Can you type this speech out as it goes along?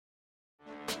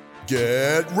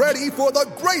Get ready for the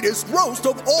greatest roast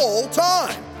of all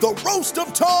time, the Roast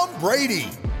of Tom Brady,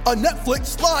 a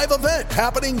Netflix live event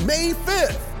happening May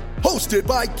 5th. Hosted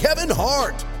by Kevin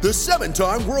Hart, the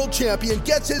 7-time world champion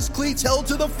gets his cleats held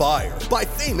to the fire by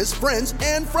famous friends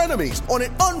and frenemies on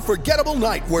an unforgettable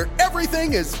night where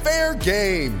everything is fair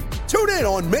game. Tune in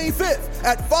on May 5th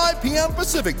at 5 p.m.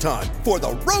 Pacific time for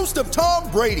the Roast of Tom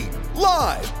Brady,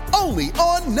 live only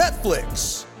on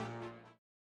Netflix.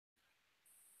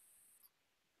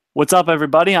 What's up,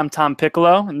 everybody? I'm Tom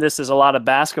Piccolo, and this is A Lot of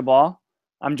Basketball.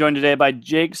 I'm joined today by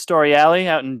Jake Storiale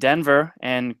out in Denver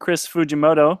and Chris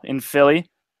Fujimoto in Philly.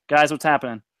 Guys, what's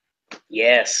happening?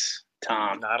 Yes,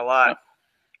 Tom. Not a lot.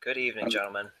 Good evening,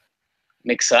 gentlemen.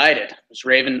 I'm excited. I was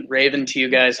raving to you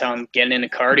guys how I'm getting into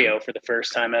cardio for the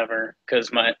first time ever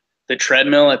because the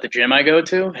treadmill at the gym I go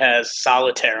to has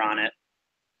solitaire on it.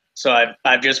 So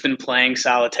I've just been playing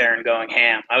solitaire and going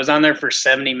ham. I was on there for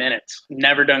 70 minutes.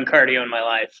 Never done cardio in my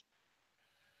life.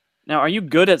 Now, are you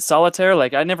good at solitaire?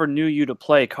 Like, I never knew you to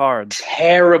play cards.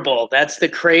 Terrible. That's the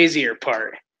crazier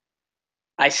part.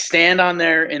 I stand on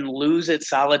there and lose at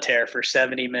solitaire for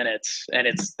 70 minutes, and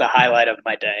it's the highlight of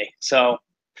my day. So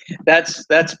that's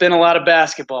been a lot of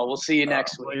basketball. We'll see you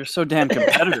next week. Well, you're so damn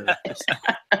competitive.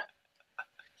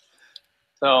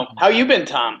 So how you been,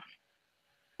 Tom?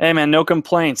 Hey, man, no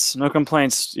complaints. No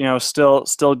complaints. You know, still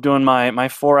doing my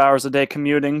 4 hours a day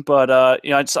commuting, but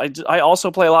I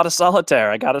also play a lot of solitaire,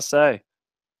 I gotta say.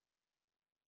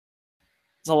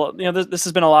 So, this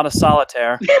has been a lot of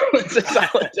solitaire. It's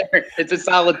a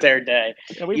solitaire day.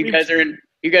 Yeah, you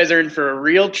guys are in for a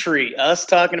real treat. Us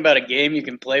talking about a game you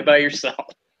can play by yourself.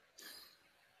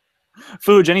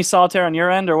 Fuj, any solitaire on your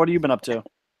end, or what have you been up to?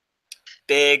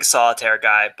 Big solitaire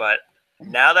guy, but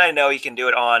now that I know you can do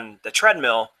it on the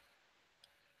treadmill,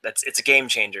 it's a game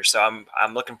changer. So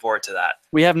I'm looking forward to that.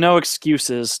 We have no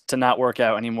excuses to not work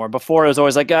out anymore. Before it was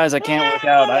always like, guys, I can't work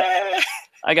out.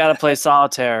 I gotta play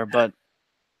solitaire, but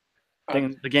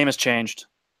the game has changed.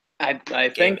 I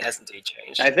think it has indeed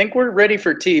changed. I think we're ready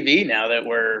for TV now that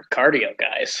we're cardio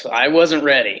guys. I wasn't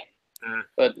ready,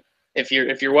 but if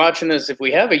you're watching this, if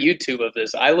we have a YouTube of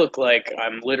this, I look like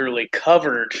I'm literally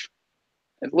covered.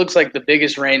 It looks like the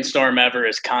biggest rainstorm ever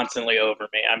is constantly over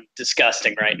me. I'm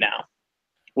disgusting right now.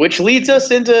 Which leads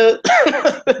us into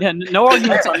yeah, no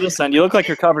arguments on this end. You look like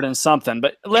you're covered in something.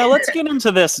 But let's get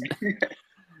into this.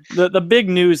 The big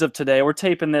news of today, we're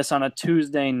taping this on a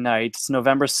Tuesday night. It's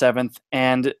November 7th.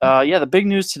 And the big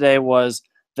news today was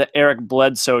the Eric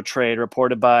Bledsoe trade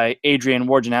reported by Adrian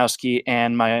Wojnarowski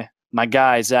and my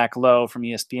guy, Zach Lowe from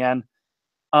ESPN.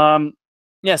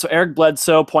 So Eric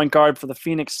Bledsoe, point guard for the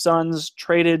Phoenix Suns,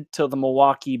 traded to the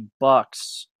Milwaukee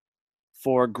Bucks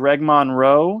for Greg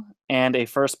Monroe and a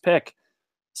first pick.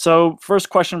 So first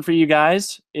question for you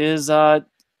guys is,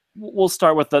 we'll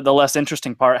start with the less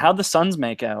interesting part. How'd the Suns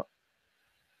make out?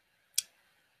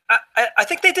 I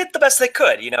think they did the best they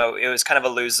could. You know, it was kind of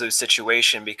a lose-lose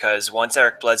situation because once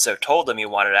Eric Bledsoe told them he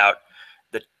wanted out,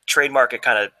 the trade market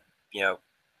kind of,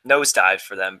 nosedived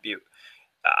for them.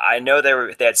 I know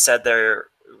they had said there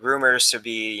rumors to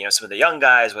be, some of the young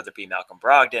guys, whether it be Malcolm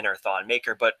Brogdon or Thon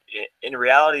Maker, but in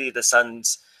reality, the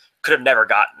Suns could have never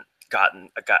gotten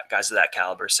guys of that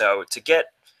caliber. So to get,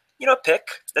 a pick,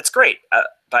 that's great.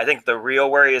 But I think the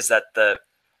real worry is that the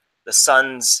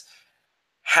Suns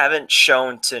haven't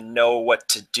shown to know what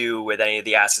to do with any of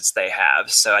the assets they have.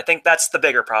 So I think that's the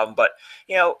bigger problem. But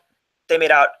they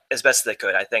made out as best as they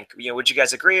could. I think. Would you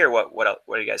guys agree, or what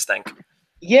do you guys think?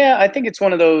 Yeah, I think it's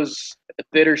one of those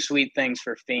bittersweet things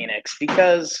for Phoenix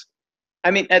because, I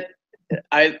mean,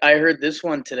 I heard this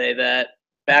one today that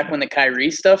back when the Kyrie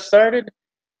stuff started,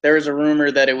 there was a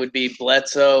rumor that it would be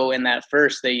Bledsoe in that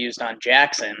first they used on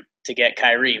Jackson to get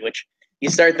Kyrie, which you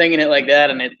start thinking it like that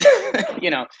and it,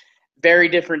 very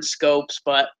different scopes,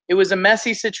 but it was a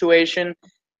messy situation.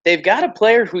 They've got a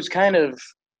player who's kind of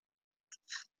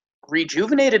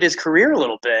rejuvenated his career a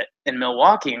little bit in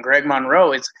Milwaukee, and Greg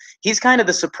Monroe he's kind of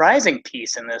the surprising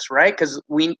piece in this, right? Because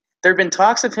there have been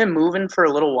talks of him moving for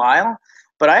a little while,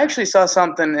 but I actually saw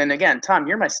something, and again, Tom,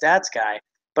 you're my stats guy,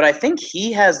 but I think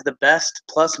he has the best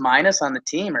plus minus on the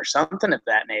team or something of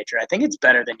that nature. I think it's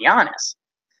better than Giannis.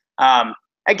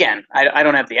 Again, I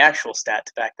don't have the actual stat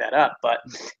to back that up, but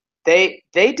they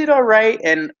did all right,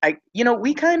 and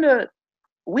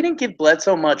we didn't give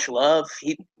Bledsoe much love.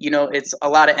 It's a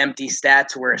lot of empty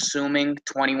stats. We're assuming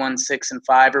 21, 6, and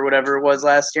 5 or whatever it was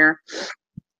last year.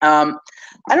 I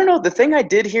don't know. The thing I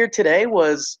did hear today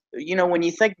was, when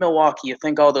you think Milwaukee, you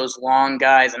think all those long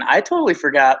guys, and I totally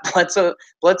forgot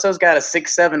Bledsoe's got a 6'7"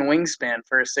 wingspan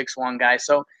for a 6'1" guy.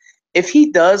 So if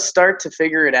he does start to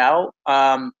figure it out,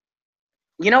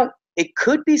 it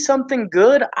could be something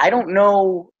good. I don't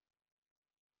know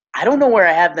where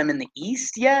I have them in the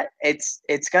East yet.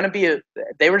 It's going to be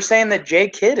they were saying that Jay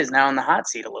Kidd is now in the hot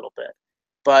seat a little bit.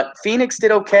 But Phoenix did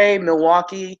okay.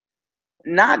 Milwaukee,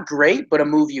 not great, but a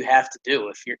move you have to do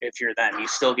if you're them. You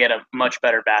still get a much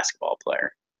better basketball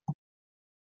player.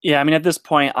 Yeah, I mean, at this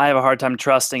point, I have a hard time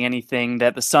trusting anything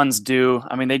that the Suns do.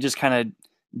 I mean, they just kind of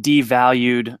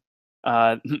devalued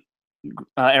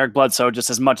Eric Bledsoe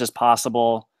just as much as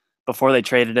possible before they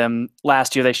traded him.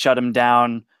 Last year, they shut him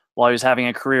down while he was having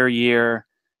a career year.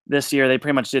 This year, they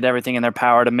pretty much did everything in their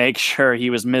power to make sure he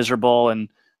was miserable. And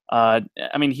I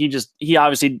mean, he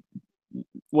obviously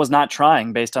was not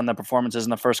trying based on the performances in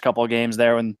the first couple of games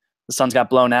there when the Suns got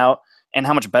blown out, and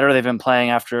how much better they've been playing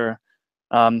after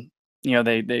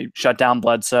they shut down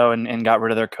Bledsoe and got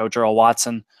rid of their coach, Earl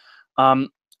Watson. On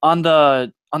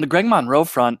the Greg Monroe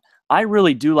front, I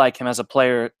really do like him as a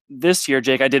player. This year,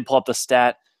 Jake, I did pull up the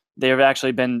stat. They have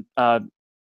actually been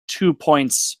 2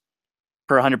 points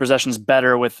per 100 possessions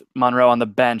better with Monroe on the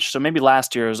bench. So maybe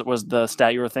last year's was the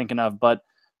stat you were thinking of. But,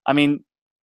 I mean,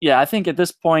 yeah, I think at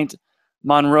this point,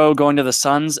 Monroe going to the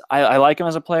Suns, I like him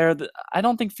as a player. I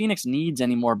don't think Phoenix needs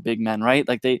any more big men, right?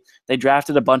 Like they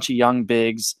drafted a bunch of young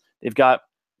bigs. They've got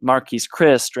Marquise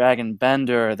Chris, Dragon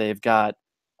Bender. They've got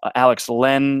Alex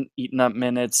Len eating up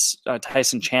minutes.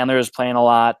 Tyson Chandler is playing a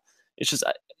lot. It's just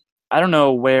I don't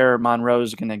know where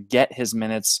Monroe's going to get his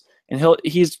minutes, and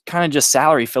he's kind of just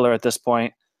salary filler at this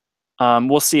point.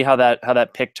 We'll see how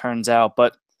that pick turns out.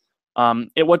 But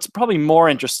what's probably more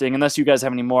interesting, unless you guys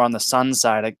have any more on the Suns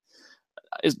side,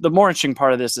 is the more interesting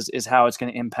part of this is how it's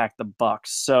going to impact the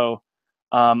Bucks. So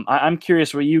I'm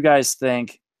curious what you guys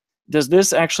think. Does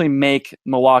this actually make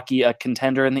Milwaukee a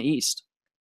contender in the East?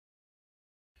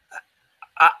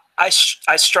 I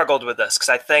struggled with this because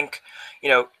I think,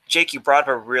 Jake, you brought up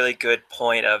a really good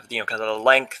point of, kind of the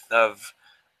length of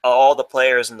all the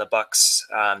players in the Bucks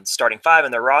starting five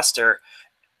in their roster.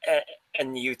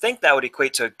 And you think that would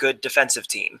equate to a good defensive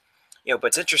team. But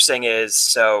what's interesting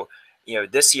is,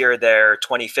 this year they're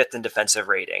 25th in defensive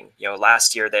rating.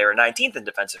 Last year they were 19th in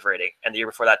defensive rating, and the year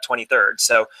before that 23rd.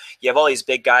 So you have all these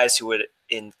big guys who would,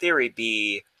 in theory,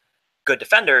 be good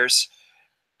defenders,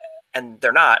 and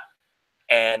they're not.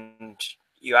 And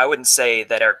I wouldn't say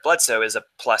that Eric Bledsoe is a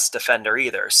plus defender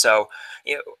either. So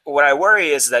what I worry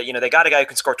is that they got a guy who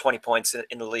can score 20 points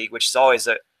in the league, which is always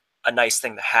a nice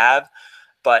thing to have.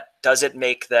 But does it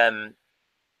make them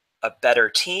a better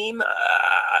team?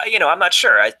 I'm not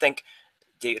sure. I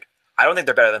don't think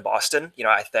they're better than Boston.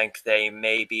 I think they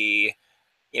may be,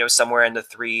 somewhere in the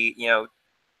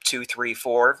 2, 3,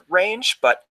 4 range.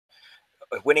 But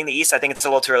winning the East, I think it's a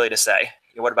little too early to say.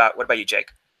 What about you, Jake?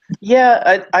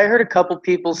 Yeah, I heard a couple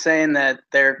people saying that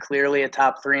they're clearly a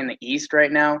top 3 in the East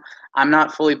right now. I'm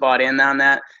not fully bought in on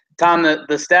that. Tom,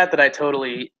 the stat that I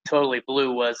totally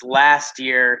blew was last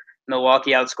year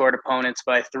Milwaukee outscored opponents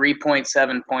by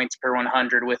 3.7 points per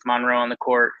 100 with Monroe on the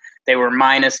court. They were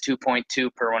minus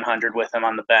 2.2 per 100 with him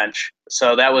on the bench.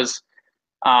 So that was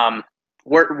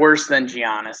worse than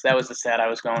Giannis. That was the stat I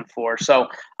was going for. So,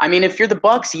 I mean, if you're the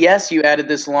Bucks, yes, you added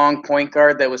this long point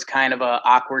guard that was kind of an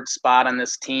awkward spot on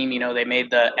this team. They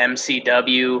made the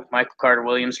MCW, Michael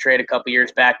Carter-Williams trade a couple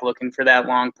years back looking for that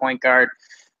long point guard.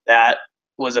 That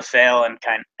was a fail, and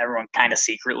everyone kind of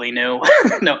secretly knew.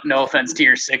 No offense to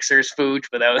your Sixers, Fuge,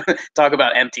 but that was, talk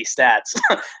about empty stats.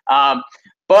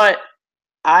 But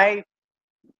I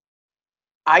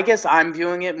guess I'm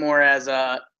viewing it more as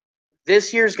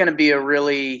this year's going to be a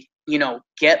really,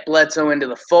 get Bledsoe into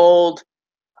the fold,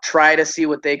 try to see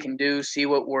what they can do, see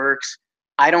what works.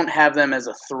 I don't have them as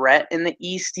a threat in the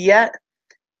East yet.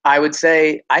 I would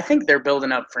say I think they're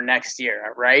building up for next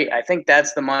year, right? I think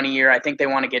that's the money year. I think they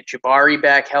want to get Jabari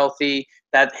back healthy.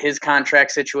 That his contract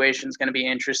situation is going to be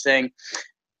interesting.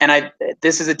 And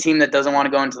this is a team that doesn't want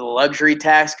to go into the luxury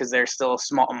tax because they're still a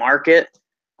small market.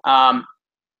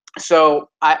 So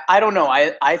I don't know.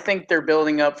 I think they're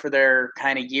building up for their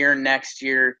kind of year next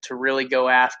year to really go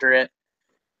after it.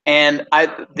 And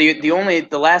the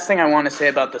last thing I want to say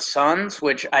about the Suns,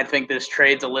 which I think this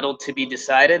trade's a little to be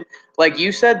decided, like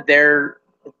you said,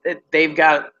 they've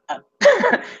got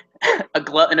a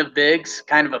glutton of bigs,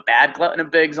 kind of a bad glutton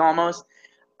of bigs almost.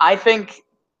 I think,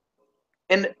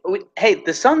 hey,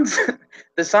 the Suns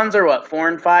are what,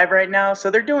 4-5 right now, so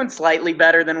they're doing slightly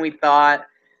better than we thought.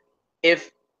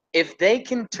 If they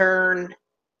can turn.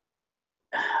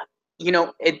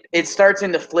 It starts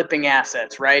into flipping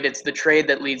assets, right? It's the trade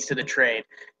that leads to the trade.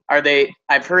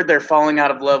 I've heard they're falling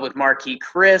out of love with Marquise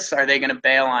Chris. Are they going to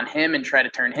bail on him and try to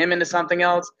turn him into something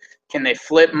else? Can they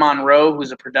flip Monroe,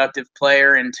 who's a productive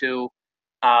player, into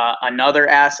another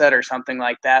asset or something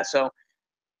like that. So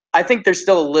I think there's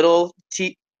still a little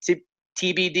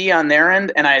TBD on their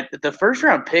end. And the first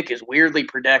round pick is weirdly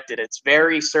protected. It's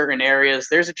very certain areas.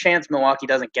 There's a chance Milwaukee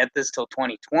doesn't get this till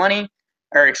 2020,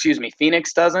 or excuse me,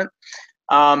 Phoenix doesn't.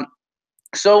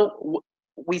 So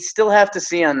we still have to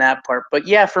see on that part. But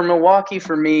yeah, for Milwaukee,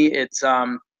 for me, it's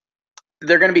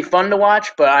they're going to be fun to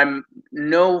watch, but I'm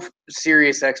no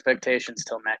serious expectations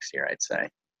till next year, I'd say.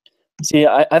 See,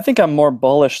 I think I'm more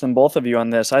bullish than both of you on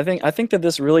this. I think that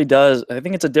this really does. I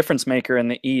think it's a difference maker in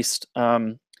the East.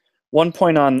 One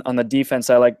point on the defense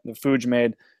I like the Fuge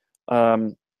made.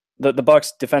 The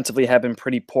Bucks defensively have been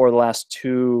pretty poor the last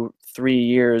 2-3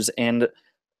 years, and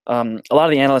a lot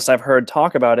of the analysts I've heard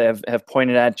talk about it have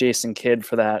pointed at Jason Kidd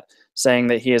for that, saying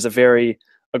that he has a very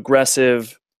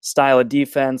aggressive style of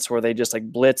defense where they just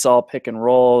like blitz all pick and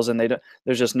rolls, and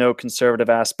there's just no conservative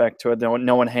aspect to it.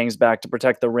 No one hangs back to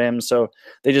protect the rim, so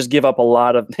they just give up a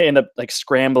lot of. They end up like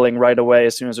scrambling right away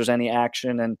as soon as there's any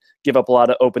action, and give up a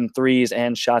lot of open threes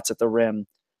and shots at the rim.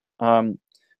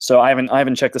 So I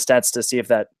haven't checked the stats to see if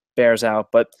that bears out,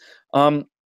 but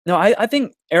no, I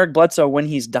think Eric Bledsoe, when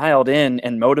he's dialed in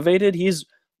and motivated, he's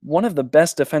one of the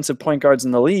best defensive point guards in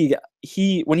the league.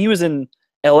 When he was in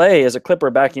LA as a Clipper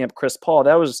backing up Chris Paul,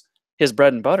 that was his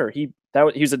bread and butter. He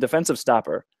was a defensive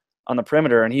stopper on the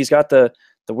perimeter, and he's got the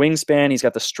wingspan, he's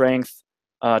got the strength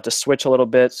to switch a little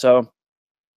bit. So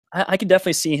I could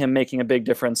definitely see him making a big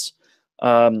difference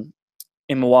in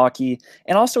Milwaukee,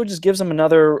 and also it just gives him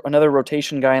another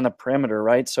rotation guy on the perimeter,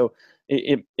 right? So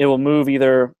it will move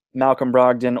either Malcolm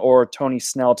Brogdon or Tony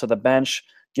Snell to the bench,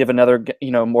 give another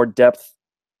more depth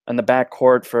in the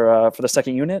backcourt for the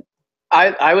second unit.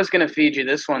 I was going to feed you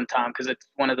this one, Tom, because it's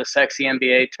one of the sexy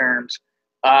NBA terms.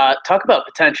 Talk about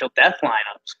potential death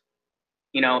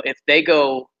lineups. If they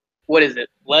go, what is it?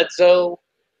 Bledsoe,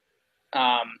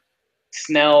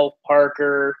 Snell,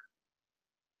 Parker,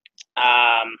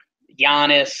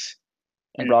 Giannis,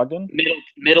 and Brogdon?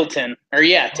 Middleton. Or,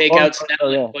 take out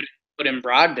Snell and put in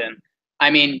Brogdon. I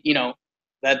mean,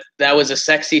 that was a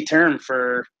sexy term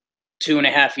for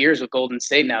 2.5 years with Golden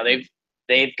State now.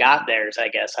 They've got theirs, I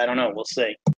guess. I don't know. We'll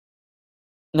see.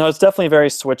 No, it's definitely very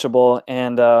switchable,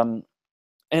 and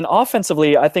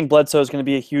offensively, I think Bledsoe is going to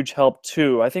be a huge help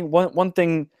too. I think one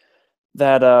thing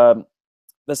that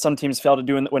some teams fail to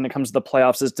do when it comes to the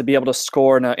playoffs is to be able to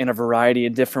score in a variety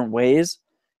of different ways.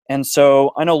 And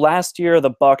so I know last year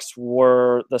the Bucks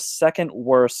were the second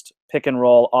worst pick and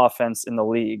roll offense in the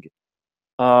league.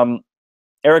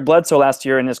 Eric Bledsoe last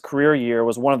year in his career year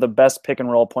was one of the best pick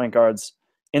and roll point guards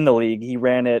in the league. He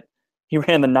ran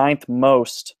the ninth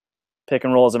most pick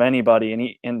and rolls of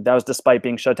anybody, and that was despite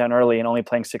being shut down early and only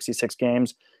playing 66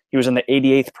 games. He was in the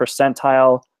 88th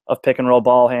percentile of pick and roll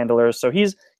ball handlers. So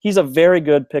he's a very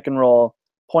good pick and roll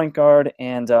point guard,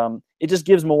 and it just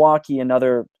gives Milwaukee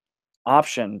another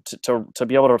option to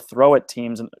be able to throw at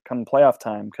teams come playoff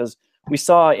time, because we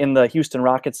saw in the Houston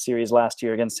Rockets series last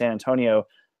year against San Antonio,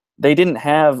 they didn't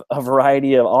have a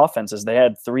variety of offenses. They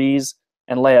had threes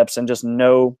and layups and just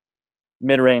no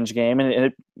mid-range game, and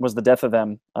it was the death of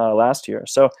them last year.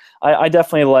 So I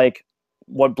definitely like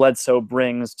what Bledsoe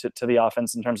brings to the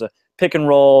offense in terms of pick and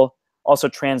roll, also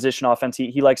transition offense.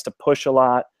 He likes to push a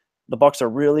lot. The Bucks are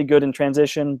really good in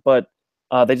transition, but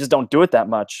they just don't do it that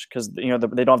much because they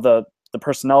don't have the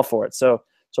personnel for it. So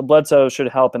Bledsoe should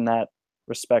help in that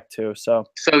respect too. So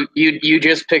you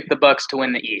just picked the Bucks to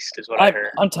win the East, is what I heard.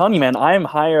 I'm telling you, man, I am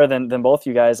higher than both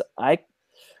you guys.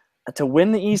 To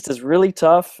win the East is really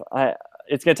tough.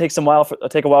 It's going to take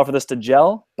a while for this to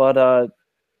gel, but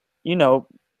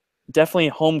definitely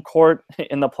home court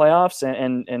in the playoffs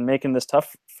and making this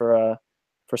tough for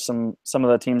some of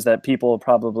the teams that people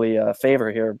probably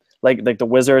favor here. Like the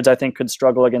Wizards, I think, could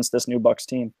struggle against this new Bucks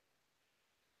team.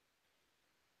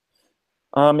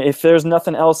 If there's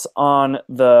nothing else on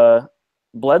the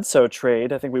Bledsoe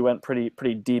trade, I think we went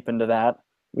pretty deep into that.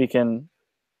 We can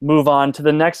move on to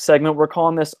the next segment. We're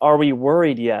calling this "Are We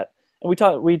Worried Yet?"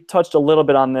 And we touched a little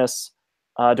bit on this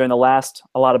during the last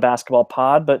A Lot of Basketball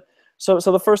pod. But so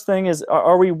the first thing is,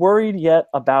 are we worried yet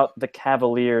about the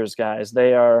Cavaliers, guys?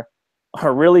 They are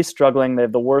really struggling. They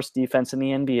have the worst defense in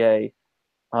the NBA.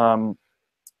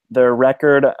 Their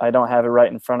record, I don't have it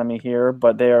right in front of me here,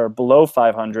 but they are below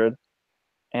 500.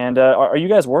 And are you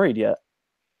guys worried yet?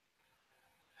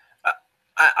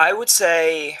 I would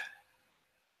say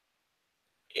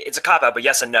it's a cop-out, but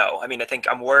yes and no. I mean, I think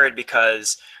I'm worried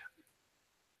because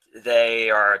they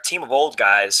are a team of old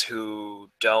guys who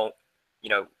don't,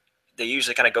 they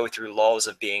usually kind of go through lulls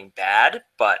of being bad,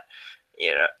 but,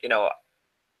 it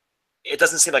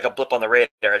doesn't seem like a blip on the radar.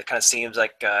 It kind of seems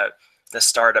like the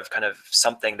start of kind of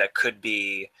something that could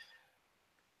be,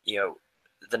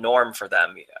 the norm for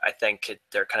them. I think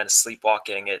they're kind of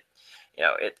sleepwalking.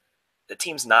 The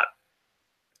team's not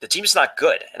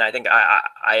good, and I think I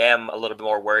am a little bit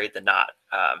more worried than not.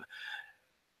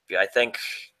 I think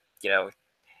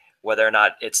whether or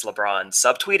not it's LeBron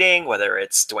subtweeting, whether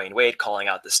it's Dwayne Wade calling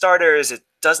out the starters, it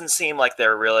doesn't seem like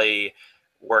they're really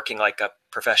working like a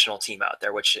professional team out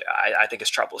there, which I think is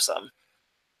troublesome.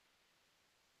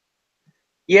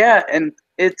 Yeah, and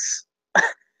it's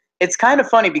kind of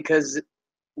funny because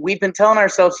we've been telling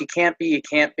ourselves you can't be.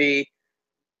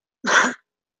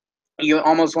 You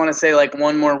almost want to say like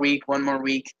one more week.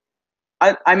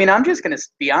 I mean, I'm just going to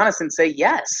be honest and say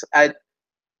yes.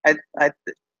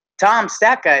 Tom,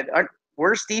 stat guy,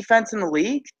 worst defense in the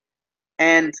league.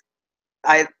 And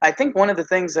I think one of the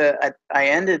things that I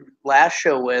ended last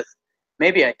show with,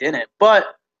 maybe I didn't,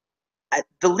 but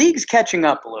the league's catching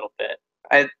up a little bit.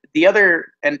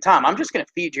 And Tom, I'm just going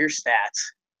to feed your stats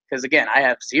because, again, I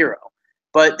have 0.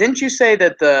 But didn't you say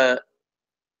that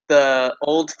the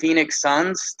old Phoenix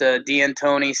Suns, the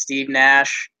D'Antoni, Steve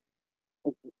Nash,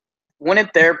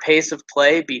 wouldn't their pace of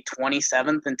play be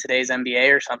 27th in today's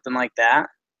NBA or something like that?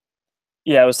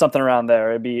 Yeah, it was something around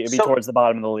there. It'd be towards the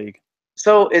bottom of the league.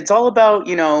 So it's all about,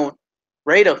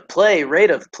 rate of play.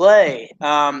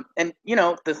 And,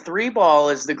 the 3-ball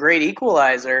is the great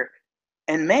equalizer.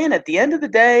 And, man, at the end of the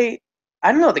day,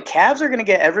 I don't know, the Cavs are going to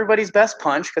get everybody's best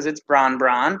punch because it's Bron.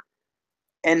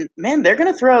 And, man, they're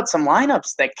going to throw out some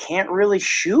lineups that can't really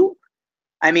shoot.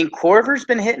 I mean, Korver's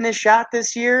been hitting his shot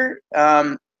this year.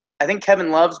 I think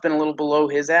Kevin Love's been a little below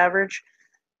his average.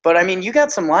 But, I mean, you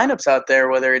got some lineups out there,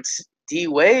 whether it's D.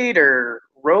 Wade or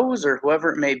Rose or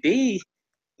whoever it may be,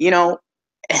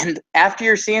 and after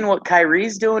you're seeing what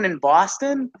Kyrie's doing in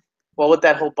Boston, what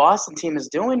that whole Boston team is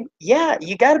doing, yeah,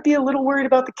 you got to be a little worried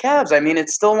about the Cavs. I mean,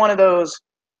 it's still one of those,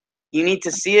 you need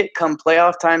to see it come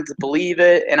playoff time to believe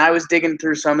it. And I was digging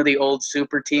through some of the old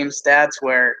super team stats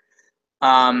where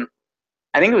I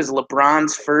think it was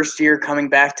LeBron's first year coming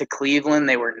back to Cleveland.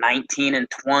 They were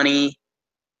 19-20.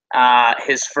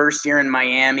 His first year in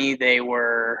Miami, they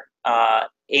were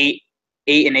 8-8,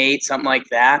 something like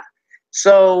that.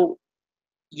 So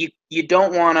you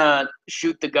don't want to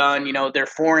shoot the gun. They're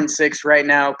 4-6 right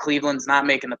now. Cleveland's not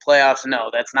making the playoffs. No,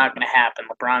 that's not going to happen.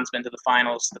 LeBron's been to the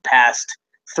finals the past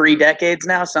 3 decades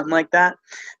now, something like that.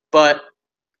 But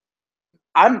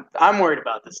I'm worried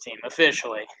about this team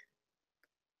officially.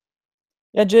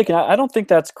 Yeah, Jake, I don't think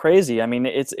that's crazy. I mean,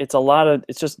 it's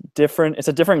just different. It's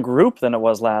a different group than it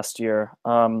was last year.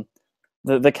 The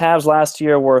Cavs last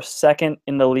year were second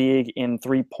in the league in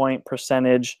 3-point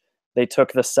percentage. They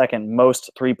took the second most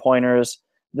 3-pointers.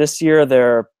 This year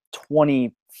they're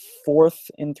 24th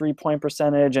in 3-point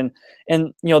percentage, and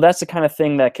that's the kind of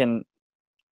thing that can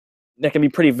be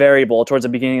pretty variable towards the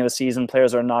beginning of the season.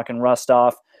 Players are knocking rust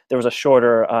off. There was a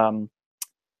shorter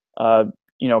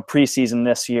preseason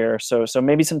this year, so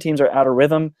maybe some teams are out of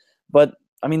rhythm. But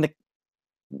I mean,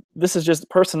 this is just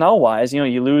personnel wise.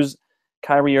 You lose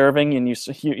Kyrie Irving and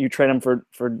you trade him for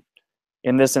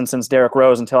in this instance Derrick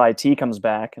Rose until Isaiah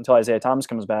Thomas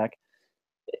comes back.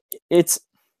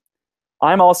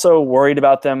 I'm also worried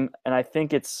about them, and I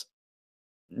think it's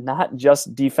not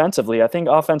just defensively. I think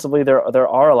offensively there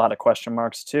are a lot of question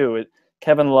marks too.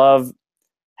 Kevin Love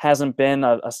hasn't been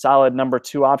a solid number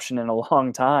 2 option in a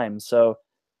long time. So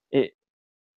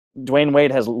Dwayne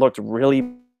Wade has looked really,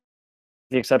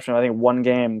 the exception of I think 1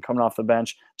 game coming off the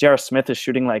bench. J.R. Smith is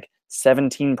shooting like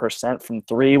 17% from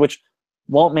 3, which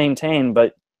won't maintain,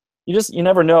 but you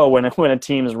never know when a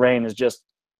team's reign is just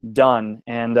done.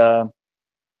 And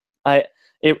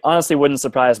it honestly wouldn't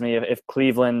surprise me if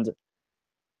Cleveland,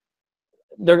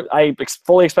 I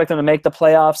fully expect them to make the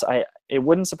playoffs. It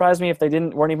wouldn't surprise me if they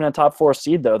weren't even a top 4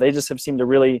 seed, though. They just have seemed to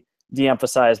really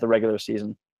de-emphasize the regular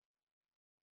season.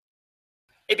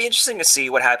 It'd be interesting to see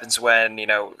what happens when,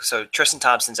 so Tristan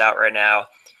Thompson's out right now,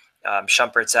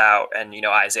 Shumpert's out, and,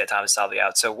 Isaiah Thomas is probably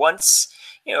out. So once,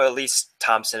 at least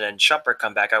Thompson and Shumpert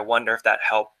come back, I wonder if that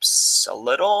helps a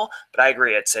little. But I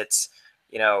agree, it's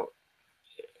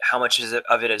how much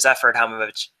of it is effort,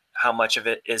 how much of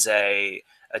it is a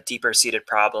deeper seated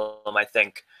problem. I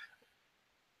think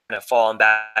falling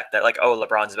back that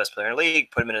LeBron's the best player in the league,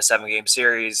 put him in a 7-game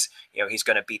series, he's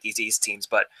going to beat these East teams.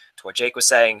 But to what Jake was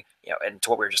saying, and to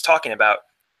what we were just talking about,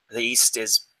 the East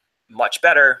is much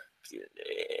better.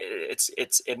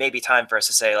 It may be time for us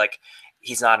to say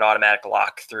he's not an automatic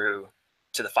lock through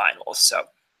to the finals. So,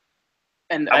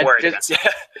 and I'm worried.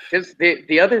 Just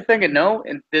the other thing to note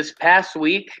in this past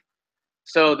week.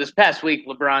 So this past week,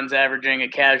 LeBron's averaging a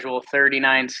casual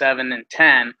 39, 7, and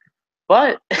 10.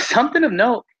 But something of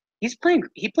note,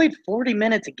 he played 40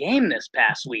 minutes a game this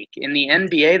past week in the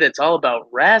NBA that's all about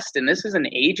rest, and this is an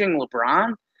aging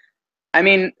LeBron. I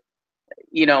mean,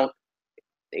 you know,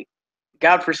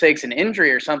 God forsakes an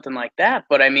injury or something like that,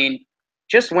 but I mean,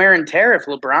 just wear and tear. If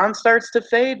LeBron starts to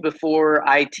fade before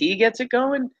IT gets it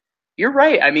going, you're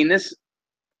right. I mean, this,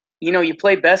 you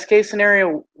play best case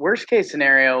scenario, worst case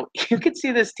scenario, you could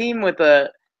see this team with a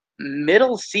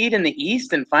middle seed in the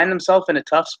East and find themselves in a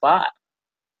tough spot.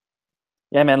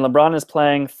 Yeah, man, LeBron is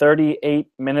playing 38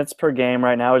 minutes per game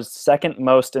right now, is second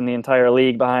most in the entire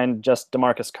league behind just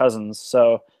DeMarcus Cousins.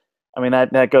 So, I mean,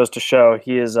 that goes to show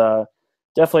he is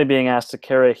definitely being asked to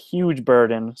carry a huge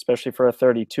burden, especially for a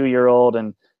 32-year-old.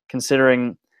 And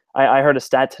considering, I heard a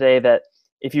stat today that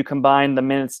if you combine the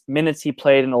minutes he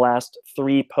played in the last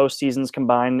 3 postseasons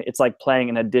combined, it's like playing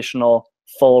an additional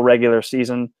full regular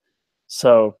season.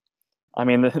 So, I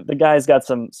mean, the guy's got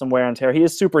some wear and tear. He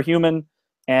is superhuman.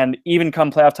 And even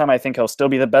come playoff time, I think he'll still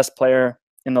be the best player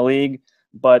in the league.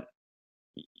 But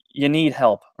you need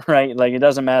help, right? Like, it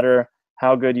doesn't matter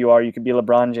how good you are. You could be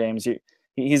LeBron James.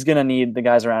 He's going to need the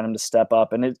guys around him to step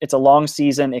up. And it's a long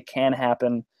season. It can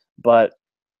happen. But,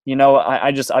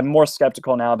 I'm more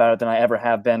skeptical now about it than I ever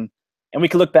have been. And we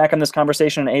could look back on this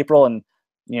conversation in April and,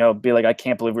 be like, I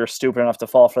can't believe we were stupid enough to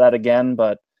fall for that again.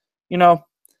 But,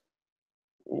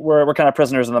 we're kind of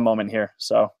prisoners of the moment here.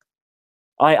 So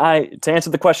to answer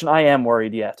the question, I am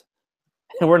worried yet.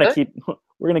 And we're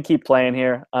gonna keep playing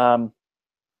here. Are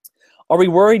we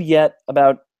worried yet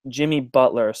about Jimmy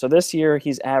Butler? So this year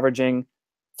he's averaging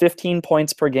 15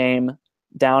 points per game,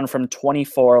 down from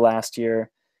 24 last year.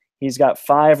 He's got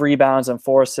 5 rebounds and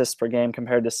 4 assists per game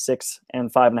compared to 6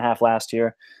 and 5.5 last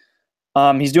year.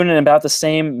 He's doing it in about the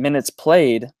same minutes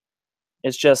played.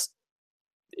 It's just,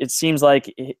 it seems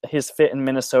like his fit in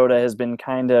Minnesota has been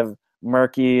kind of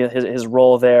murky. His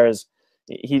role there is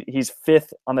he's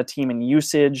 5th on the team in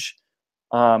usage,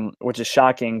 which is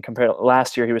shocking compared to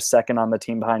last year. He was 2nd on the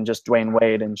team behind just Dwayne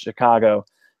Wade in Chicago.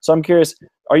 So I'm curious,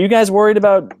 are you guys worried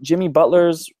about Jimmy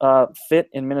Butler's fit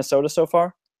in Minnesota so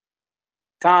far?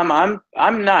 Tom,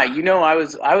 I'm not.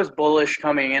 I was bullish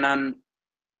coming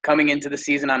into the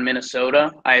season on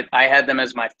Minnesota. I had them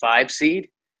as my 5 seed,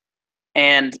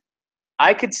 and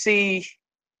I could see.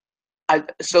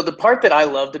 So the part that I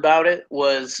loved about it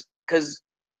was because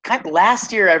kind of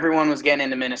last year everyone was getting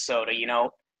into Minnesota.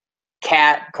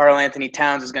 Cat, Karl Anthony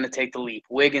Towns is going to take the leap.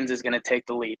 Wiggins is going to take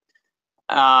the leap.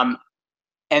 And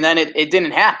then it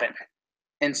didn't happen.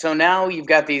 And so now you've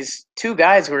got these 2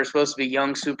 guys who are supposed to be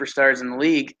young superstars in the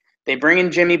league. They bring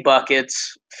in Jimmy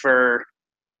Buckets for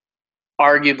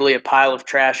arguably a pile of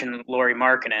trash and Lauri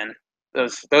Markkanen.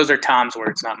 Those are Tom's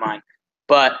words, not mine.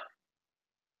 But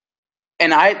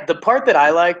the part that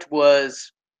I liked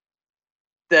was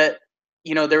that,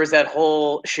 there was that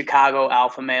whole Chicago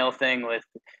alpha male thing with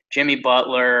Jimmy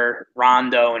Butler,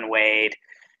 Rondo, and Wade.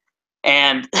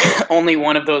 And only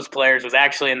one of those players was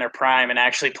actually in their prime and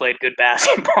actually played good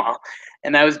basketball.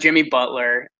 And that was Jimmy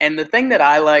Butler. And the thing that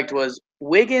I liked was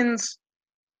Wiggins.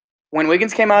 When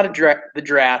Wiggins came out of the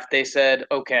draft, they said,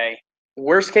 okay,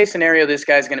 worst case scenario, this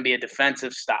guy's going to be a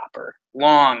defensive stopper.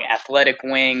 Long, athletic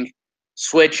wing,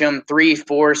 switch him, 3s,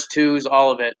 4s, 2s,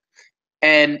 all of it.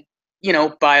 And,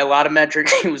 by a lot of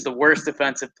metrics, he was the worst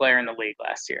defensive player in the league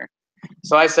last year.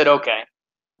 So I said, okay,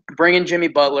 bring in Jimmy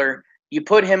Butler. You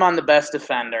put him on the best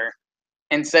defender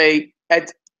and say,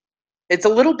 it's a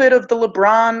little bit of the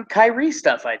LeBron Kyrie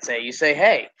stuff, I'd say. You say,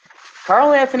 hey,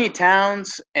 Karl Anthony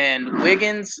Towns and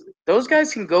Wiggins, those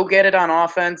guys can go get it on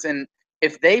offense. And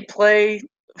if they play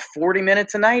 40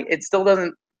 minutes a night, it still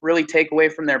doesn't really take away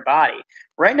from their body.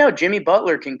 Right now, Jimmy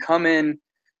Butler can come in,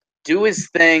 do his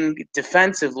thing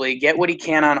defensively, get what he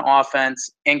can on offense,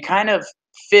 and kind of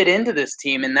fit into this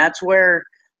team. And that's where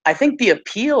I think the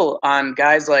appeal on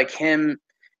guys like him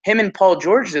and Paul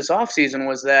George this offseason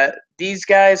was that these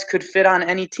guys could fit on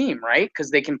any team, right? Because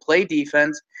they can play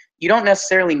defense. You don't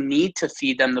necessarily need to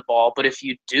feed them the ball, but if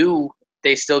you do,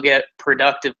 they still get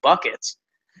productive buckets.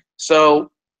 So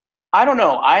I don't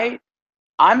know.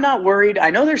 I'm not worried. I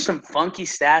know there's some funky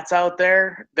stats out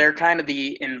there. They're kind of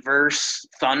the inverse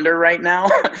Thunder right now.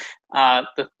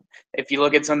 If you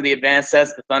look at some of the advanced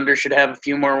stats, the Thunder should have a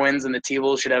few more wins and the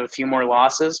T-Wolves should have a few more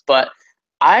losses. But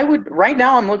right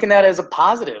now I'm looking at it as a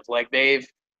positive. Like they've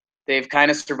kind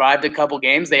of survived a couple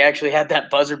games. They actually had that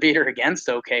buzzer beater against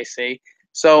OKC.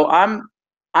 So I'm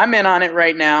in on it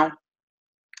right now.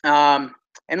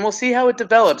 And we'll see how it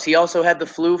develops. He also had the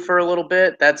flu for a little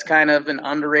bit. That's kind of an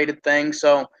underrated thing.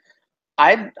 So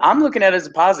I'm looking at it as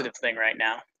a positive thing right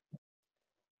now.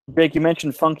 Jake, you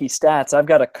mentioned funky stats. I've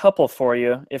got a couple for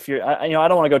you. If you're, I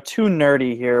don't want to go too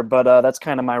nerdy here, but that's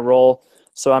kind of my role.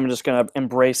 so I'm just going to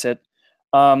embrace it.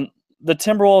 The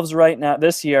Timberwolves right now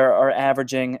this year are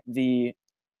averaging the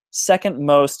second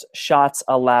most shots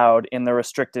allowed in the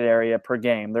restricted area per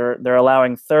game. They're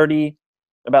allowing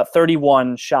about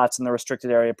 31 shots in the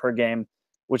restricted area per game,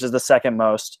 which is the second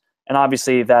most. And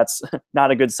obviously that's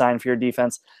not a good sign for your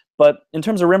defense. But in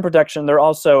terms of rim protection, they're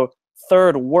also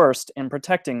third worst in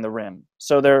protecting the rim.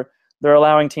 So they're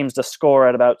allowing teams to score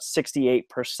at about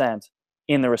 68%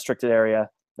 in the restricted area.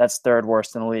 That's third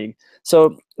worst in the league.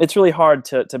 So it's really hard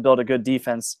to build a good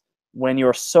defense when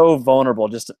you're so vulnerable,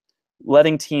 just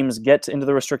letting teams get into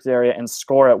the restricted area and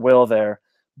score at will there.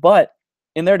 But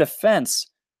in their defense,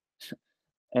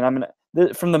 and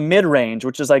from the mid-range,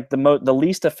 which is like the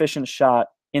least efficient shot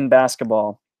in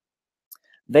basketball,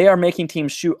 they are making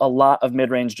teams shoot a lot of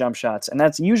mid-range jump shots, and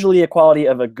that's usually a quality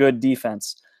of a good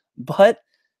defense. But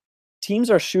teams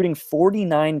are shooting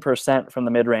 49% from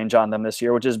the mid-range on them this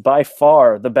year, which is by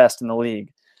far the best in the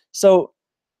league. So,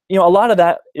 a lot of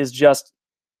that is just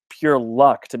pure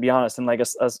luck, to be honest, and like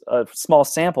a small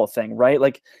sample thing, right?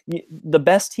 Like the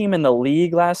best team in the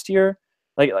league last year,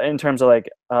 like in terms of like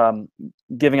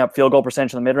giving up field goal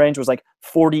percentage in the mid-range, was like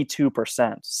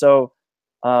 42%. So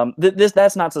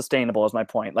that's not sustainable, is my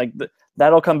point. Like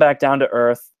that'll come back down to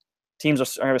earth. Teams are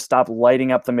going to stop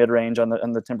lighting up the mid-range on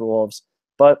the Timberwolves,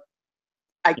 but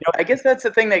I guess that's the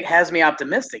thing that has me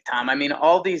optimistic, Tom. I mean,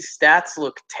 all these stats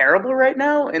look terrible right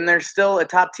now, and they're still a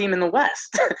top team in the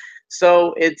West.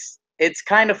 So it's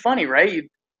kind of funny, right?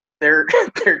 They're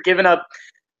giving up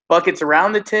buckets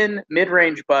around the tin,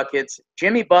 mid-range buckets.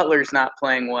 Jimmy Butler's not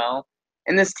playing well,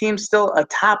 and this team's still a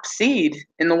top seed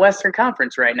in the Western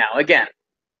Conference right now. Again,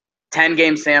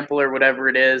 10-game sample or whatever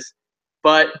it is.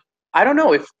 But I don't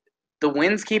know, if the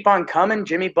wins keep on coming,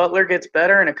 Jimmy Butler gets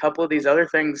better, and a couple of these other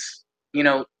things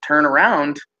turn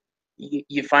around,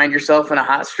 you find yourself in a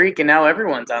hot streak, and now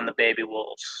everyone's on the baby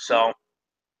Wolves. So,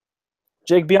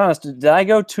 Jake, be honest, did I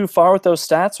go too far with those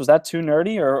stats? Was that too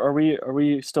nerdy, or are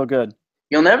we still good?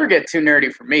 You'll never get too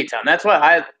nerdy from me, Tom. That's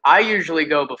why I usually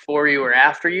go before you or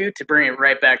after you to bring it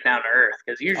right back down to earth,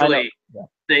 because usually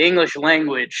the English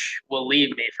language will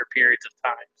leave me for periods of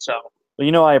time. So,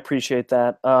 well, I appreciate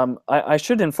that. I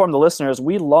should inform the listeners,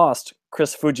 we lost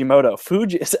Chris Fujimoto.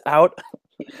 Fuji is out.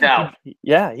 No.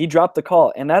 Yeah, he dropped the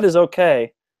call, and that is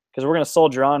okay because we're going to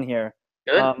soldier on here.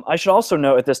 Good. I should also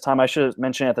note at this time, I should have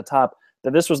mentioned at the top,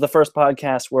 that this was the first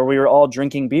podcast where we were all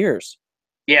drinking beers.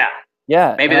 Yeah.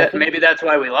 Yeah. Maybe that's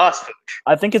why we lost Fuj.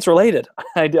 I think it's related.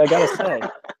 I got to say.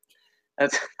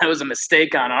 That was a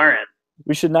mistake on our end.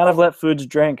 We should not have let Fuj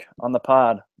drink on the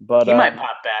pod, but he might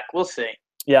pop back. We'll see.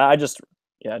 Yeah, I just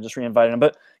reinvited him.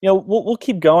 But we'll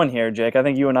keep going here, Jake. I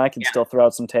think you and I can still throw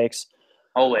out some takes.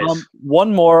 Always.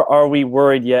 One more, are we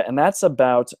worried yet? And that's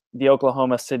about the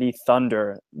Oklahoma City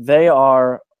Thunder. They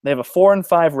have a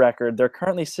 4-5 record. They're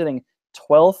currently sitting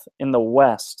 12th in the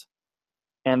West,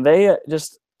 and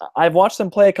I've watched them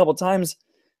play a couple times,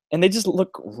 and they just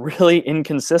look really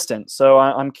inconsistent. So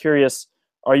I'm curious,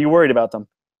 are you worried about them?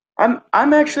 I'm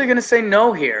actually going to say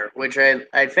no here, which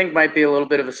I think might be a little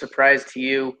bit of a surprise to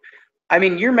you. I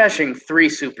mean, you're meshing three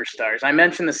superstars. I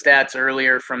mentioned the stats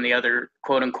earlier from the other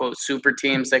quote-unquote super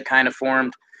teams that kind of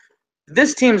formed.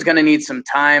 This team's going to need some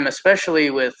time, especially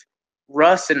with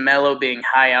Russ and Melo being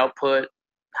high output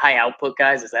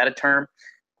guys. Is that a term?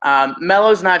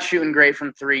 Melo's not shooting great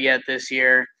from three yet this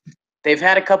year. They've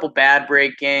had a couple bad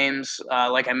break games.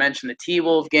 Like I mentioned, the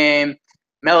T-Wolf game.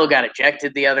 Melo got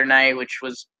ejected the other night, which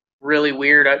was really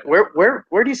weird.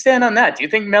 Where do you stand on that? Do you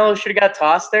think Melo should have got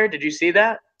tossed there? Did you see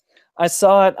that? I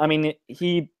saw it. I mean,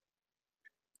 he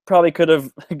probably could have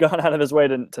gone out of his way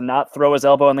to not throw his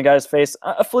elbow in the guy's face.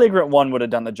 A flagrant one would have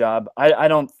done the job. I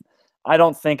don't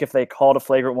think if they called a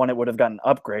flagrant one, it would have gotten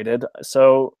upgraded.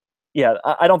 So, yeah,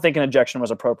 I don't think an ejection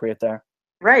was appropriate there.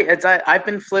 Right. I've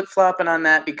been flip-flopping on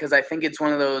that because I think it's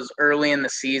one of those early in the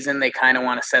season, they kind of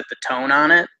want to set the tone on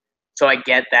it. So I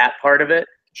get that part of it.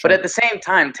 Sure. But at the same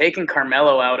time, taking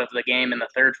Carmelo out of the game in the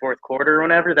third, fourth quarter or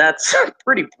whatever, that's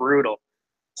pretty brutal.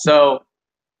 So,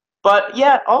 but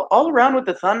yeah, all around with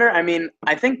the Thunder, I mean,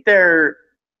 I think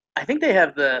they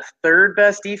have the third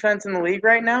best defense in the league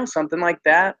right now, something like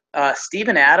that.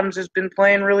 Steven Adams has been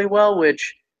playing really well,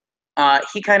 which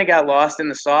he kind of got lost in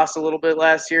the sauce a little bit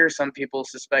last year. Some people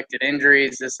suspected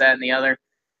injuries, this, that, and the other.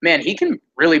 Man, he can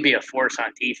really be a force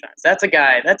on defense. That's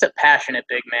a passionate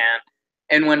big man.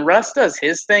 And when Russ does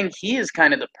his thing, he is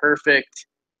kind of the perfect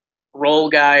role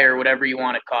guy or whatever you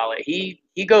want to call it.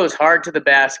 He goes hard to the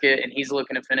basket, and he's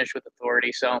looking to finish with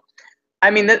authority. So,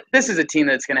 I mean, this is a team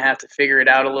that's going to have to figure it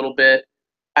out a little bit.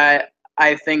 I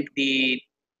think the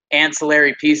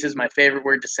ancillary pieces, my favorite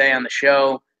word to say on the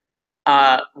show,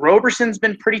 Roberson's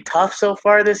been pretty tough so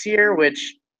far this year,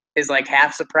 which is like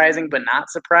half surprising but not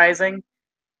surprising.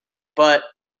 But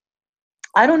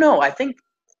I don't know. I think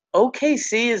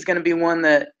OKC is going to be one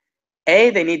that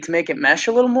they need to make it mesh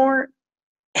a little more,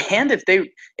 and if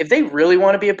they really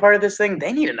want to be a part of this thing,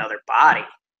 they need another body,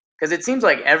 because it seems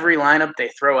like every lineup they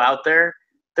throw out there,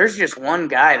 there's just one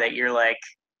guy that you're like,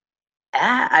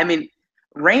 I mean,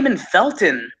 Raymond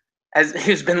Felton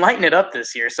who's been lighting it up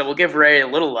this year, so we'll give Ray a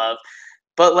little love.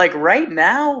 But like right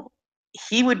now,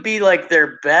 he would be like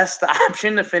their best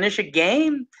option to finish a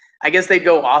game. I guess they'd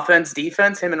go offense,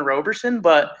 defense, him and Roberson,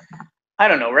 but I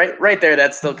don't know. Right there,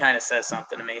 that still kind of says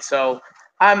something to me. So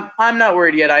I'm not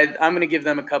worried yet. I'm going to give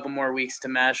them a couple more weeks to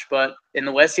mesh, but in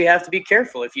the West, you have to be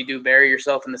careful if you do bury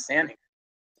yourself in the standing.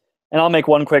 And I'll make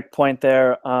one quick point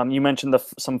there. You mentioned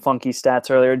some funky stats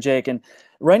earlier, Jake, and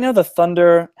right now the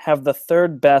Thunder have the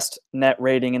third best net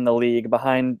rating in the league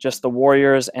behind just the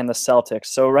Warriors and the Celtics.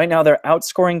 So right now they're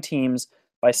outscoring teams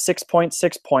by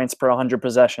 6.6 points per 100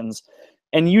 possessions.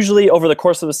 And usually over the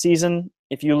course of the season,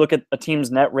 if you look at a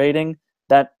team's net rating,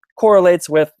 that correlates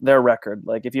with their record.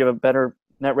 Like if you have a better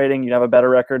net rating, you have a better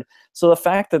record. So the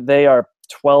fact that they are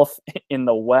 12th in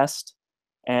the West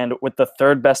and with the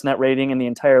third best net rating in the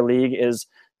entire league is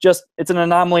just, it's an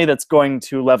anomaly that's going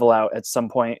to level out at some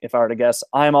point, if I were to guess.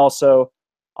 I'm also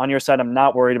on your side. I'm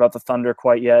not worried about the Thunder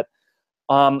quite yet.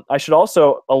 I should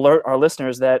also alert our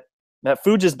listeners that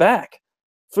Fuge is back.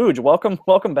 Fuge,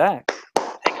 welcome back.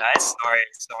 Hey guys,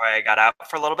 sorry I got out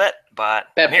for a little bit, but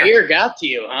that beer got to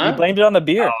you, huh? You blamed it on the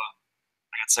beer. I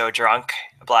got so drunk,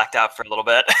 I blacked out for a little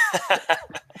bit.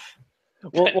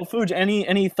 Well, Fuge,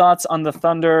 any thoughts on the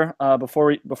Thunder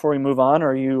before we move on? Or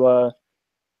are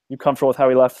you comfortable with how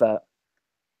we left that?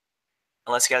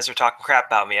 Unless you guys are talking crap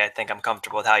about me, I think I'm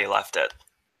comfortable with how you left it.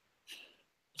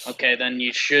 Okay, then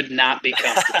you should not be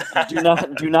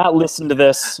comfortable. do not listen to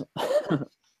this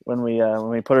when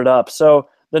we put it up. So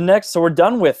we're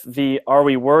done with the "Are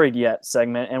we worried yet?"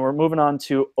 segment, and we're moving on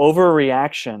to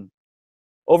overreaction.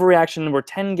 Overreaction. We're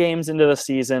 10 games into the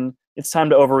season. It's time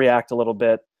to overreact a little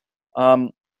bit.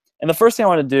 And the first thing I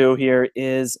want to do here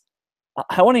is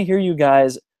I want to hear you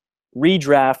guys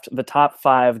redraft the top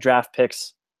 5 draft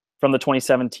picks from the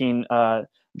 2017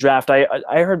 draft. I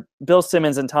heard Bill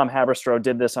Simmons and Tom Haberstroh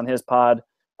did this on his pod.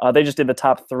 They just did the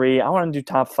top 3. I want to do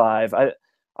top 5.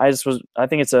 I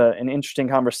think it's an interesting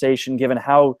conversation given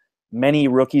how many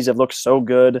rookies have looked so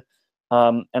good,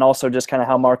 and also just kind of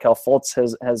how Markelle Fultz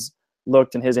has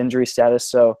looked and his injury status.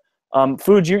 So,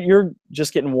 Fuge, you're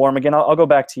just getting warm again. I'll go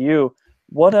back to you.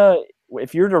 What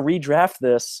if you're to redraft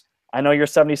this? I know you're a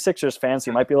 76ers fan, so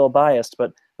you might be a little biased,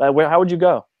 but how would you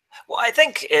go? Well, I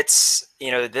think it's,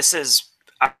 this is,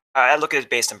 I look at it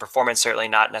based on performance, certainly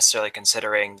not necessarily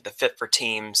considering the fit for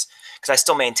teams, because I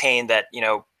still maintain that,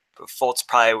 Fultz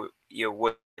probably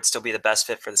would still be the best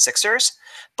fit for the Sixers,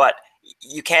 but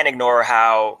you can't ignore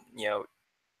how,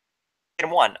 in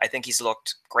one, I think he's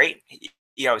looked great.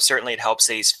 Certainly it helps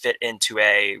that he's fit into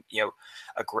a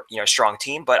strong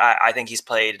team, but I think he's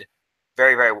played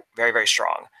very, very, very, very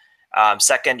strong.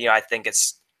 Second, I think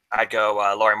I'd go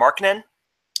Lauri Markkanen.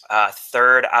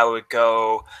 Third, I would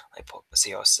go. Let's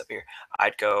see what's up here.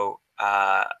 I'd go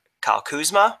Kyle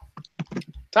Kuzma.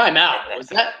 Time out. Was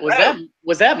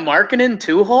that Markkanen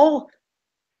 2-hole?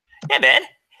 Yeah, man.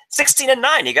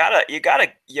 16-9. You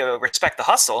gotta respect the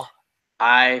hustle.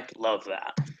 I love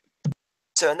that.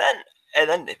 So and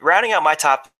then rounding out my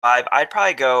top 5, I'd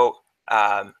probably go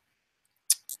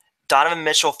Donovan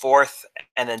Mitchell 4th,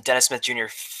 and then Dennis Smith Jr.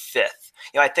 5th.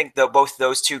 I think both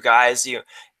those two guys,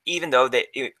 even though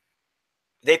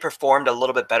they performed a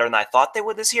little bit better than I thought they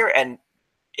would this year, and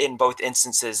in both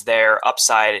instances their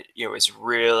upside is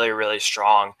really, really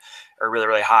strong or really,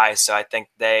 really high. So I think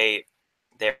they're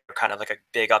kind of like a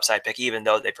big upside pick, even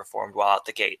though they performed well out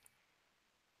the gate.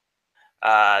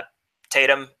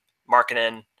 Tatum,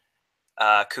 Markkanen,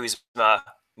 Kuzma,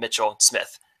 Mitchell,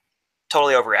 Smith.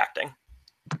 Totally overreacting.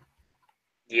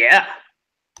 Yeah.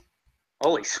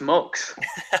 Holy smokes.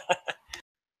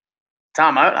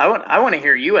 Tom, I want to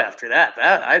hear you after that.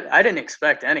 I didn't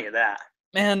expect any of that.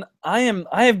 Man, I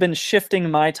have been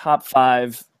shifting my top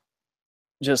 5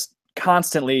 just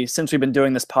constantly since we've been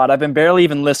doing this pod. I've been barely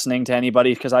even listening to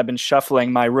anybody because I've been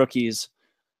shuffling my rookies.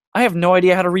 I have no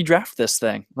idea how to redraft this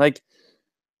thing. Like,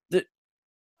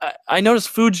 I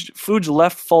noticed Fuge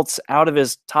left Fultz out of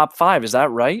his top 5. Is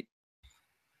that right?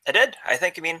 I did. I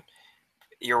think.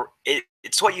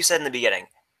 It's what you said in the beginning.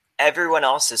 Everyone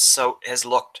else has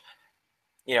looked,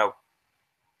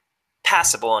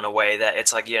 passable in a way that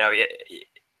it's like,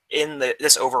 in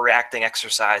this overreacting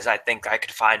exercise, I think I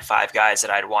could find 5 guys that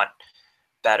I'd want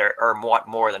better or want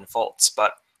more than Fultz,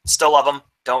 but still love him.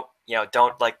 Don't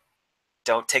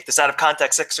take this out of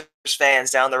context, Sixers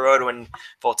fans, down the road when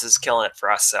Fultz is killing it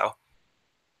for us. So.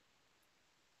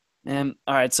 And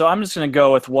all right, so I'm just going to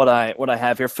go with what I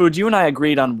have here. Food, you and I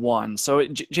agreed on one. So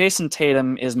Jason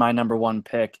Tatum is my number one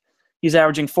pick. He's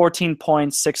averaging 14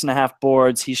 points, 6.5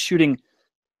 boards. He's shooting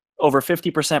over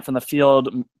 50% from the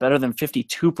field, better than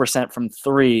 52% from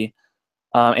three,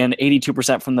 and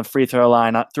 82% from the free throw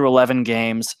line through 11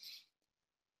 games.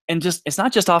 And just it's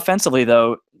not just offensively,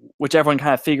 though, which everyone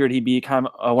kind of figured he'd be kind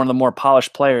of one of the more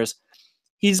polished players.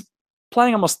 He's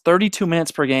playing almost 32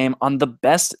 minutes per game on the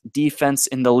best defense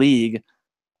in the league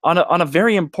on a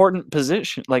very important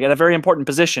position, like at a very important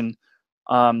position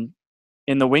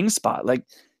in the wing spot. Like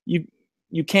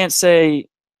you can't say,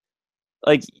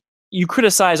 like, you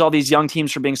criticize all these young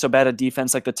teams for being so bad at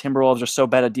defense, like the Timberwolves are so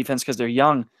bad at defense because they're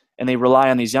young and they rely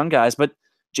on these young guys. But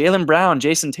Jaylen Brown,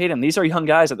 Jason Tatum, these are young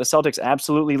guys that the Celtics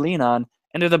absolutely lean on,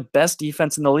 and they're the best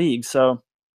defense in the league. So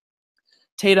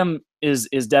Tatum is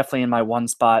definitely in my one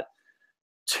spot.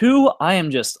 Two,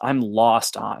 I'm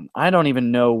lost on. I don't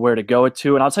even know where to go with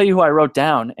two. And I'll tell you who I wrote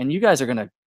down, and you guys are going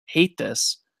to hate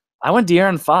this. I went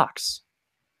De'Aaron Fox.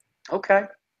 Okay.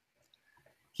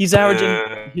 He's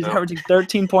averaging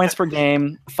 13 points per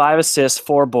game, 5 assists,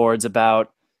 4 boards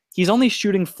about. He's only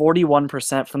shooting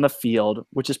 41% from the field,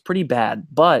 which is pretty bad,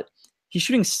 but he's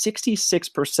shooting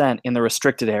 66% in the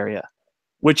restricted area,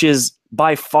 which is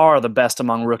by far the best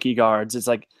among rookie guards. It's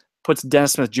like puts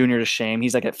Dennis Smith Jr. to shame.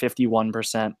 He's like at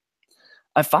 51%.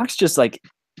 Fox just like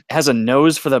has a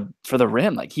nose for the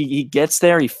rim. Like he gets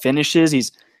there, he finishes.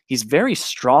 He's very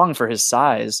strong for his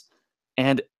size,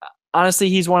 and honestly,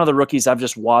 he's one of the rookies I've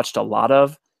just watched a lot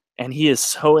of, and he is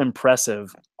so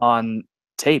impressive on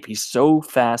tape. He's so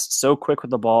fast, so quick with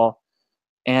the ball,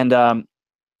 and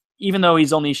even though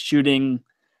he's only shooting,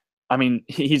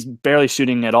 he's barely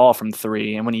shooting at all from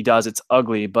three, and when he does, it's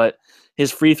ugly, but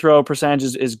his free throw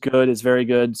percentage is good. It's very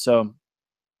good, so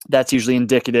that's usually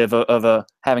indicative of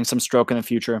having some stroke in the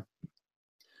future.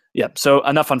 Yeah, so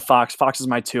enough on Fox. Fox is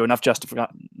my two. Enough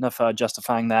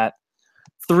justifying that.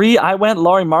 3, I went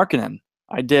Lauri Markkanen.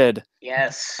 I did.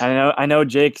 Yes. I know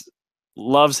Jake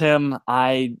loves him.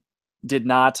 I did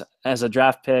not as a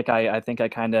draft pick. I think I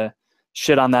kind of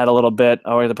shit on that a little bit.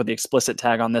 I had to put the explicit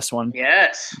tag on this one.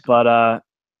 Yes. But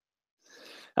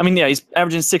he's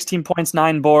averaging 16 points,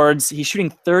 9 boards. He's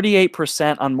shooting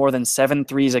 38% on more than 7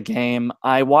 threes a game.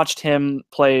 I watched him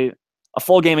play a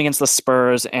full game against the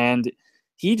Spurs, and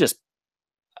he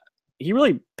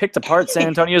really picked apart San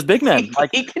Antonio's big men.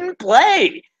 Like, he can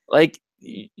play. Like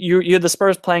you had the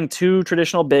Spurs playing 2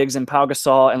 traditional bigs in Pau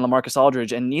Gasol and LaMarcus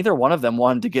Aldridge, and neither one of them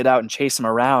wanted to get out and chase him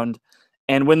around.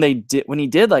 And when he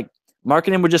did, like,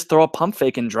 Markkanen would just throw a pump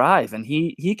fake and drive, and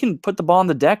he can put the ball on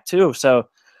the deck too. So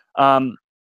I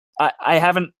don't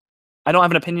have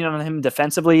an opinion on him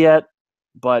defensively yet,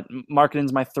 but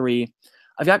Markkanen's my 3.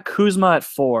 I've got Kuzma at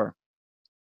 4.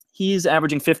 He's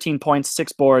averaging 15 points,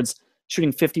 6 boards,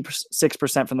 shooting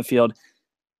 56% from the field.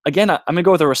 Again, I'm going to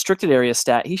go with a restricted area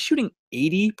stat. He's shooting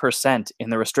 80% in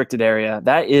the restricted area.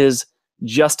 That is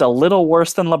just a little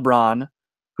worse than LeBron,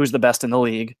 who's the best in the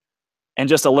league, and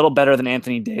just a little better than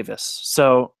Anthony Davis.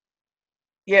 So,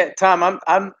 yeah, Tom,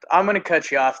 I'm going to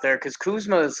cut you off there because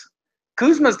Kuzma's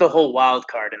the whole wild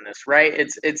card in this, right?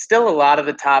 It's still a lot of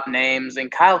the top names,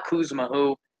 and Kyle Kuzma,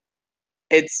 who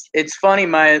it's funny,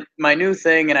 my new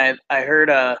thing, and I heard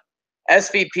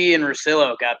SVP and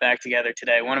Russillo got back together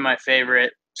today. One of my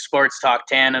favorite sports talk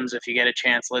tandems. If you get a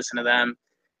chance, listen to them,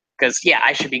 because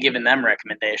I should be giving them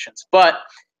recommendations. But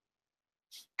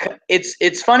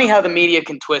it's funny how the media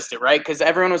can twist it, right? Because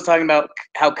everyone was talking about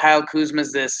how Kyle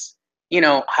Kuzma's this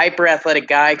hyper athletic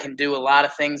guy, can do a lot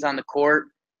of things on the court,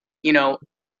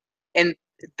 and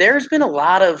there's been a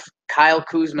lot of Kyle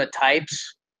Kuzma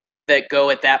types that go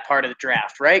at that part of the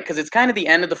draft, right? Because it's kind of the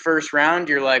end of the first round.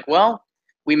 You're like, well,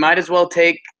 we might as well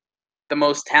take the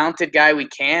most talented guy we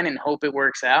can and hope it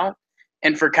works out.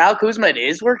 And for Kyle Kuzma, it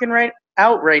is working right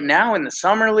now in the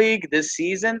summer league this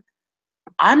season.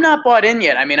 I'm not bought in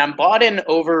yet. I'm bought in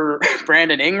over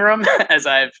Brandon Ingram, as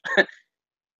I've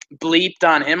bleeped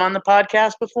on him on the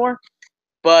podcast before.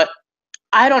 But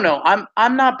I don't know.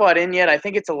 I'm not bought in yet. I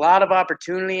think it's a lot of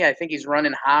opportunity. I think he's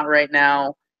running hot right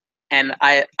now. And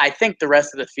I think the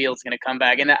rest of the field's going to come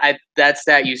back. And that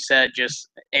stat you said,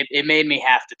 it made me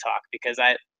have to talk, because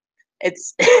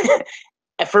it's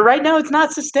for right now, it's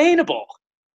not sustainable.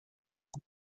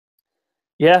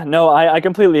 Yeah, no, I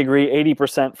completely agree.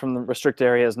 80% from the restricted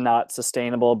area is not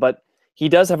sustainable, but he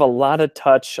does have a lot of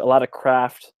touch, a lot of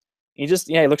craft. He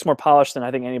looks more polished than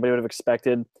I think anybody would have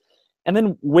expected. And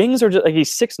then wings are just like he's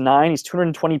 6'9", he's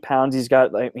 220 pounds,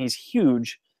 he's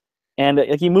huge, and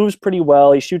like he moves pretty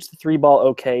well. He shoots the three ball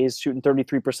okay. He's shooting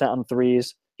 33% on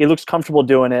threes. He looks comfortable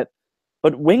doing it.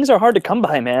 But wings are hard to come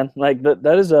by, man. Like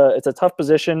it's a tough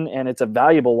position and it's a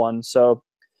valuable one. So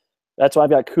that's why I've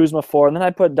got Kuzma 4, and then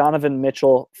I put Donovan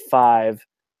Mitchell 5.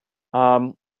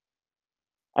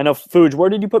 I know Fuge. Where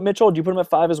did you put Mitchell? Did you put him at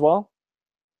 5 as well?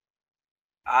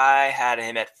 I had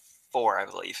him at 4, I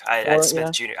believe. I had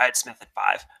Smith Jr. I had Smith at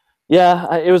 5.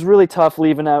 Yeah, it was really tough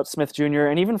leaving out Smith Jr.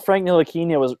 and even Frank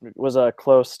Ntilikina was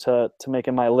close to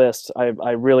making my list.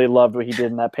 I really loved what he did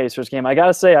in that Pacers game. I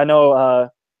gotta say, I know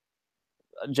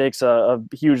Jake's a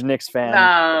huge Knicks fan.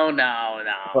 No.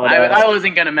 But, I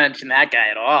wasn't gonna mention that guy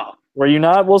at all. Were you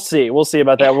not? We'll see. We'll see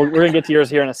about that. We're gonna get to yours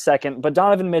here in a second. But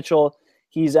Donovan Mitchell,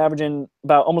 he's averaging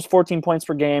about almost 14 points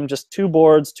per game, just 2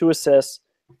 boards, 2 assists.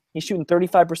 He's shooting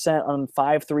 35% on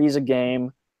 5 threes a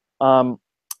game.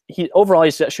 He's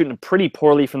shooting pretty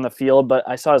poorly from the field, but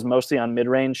I saw his mostly on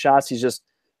mid-range shots. He's just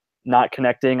not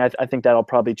connecting. I think that'll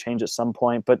probably change at some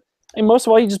point. But most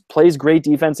of all, he just plays great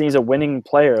defense, and he's a winning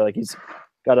player. Like he's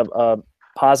got a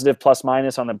positive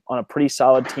plus-minus on a pretty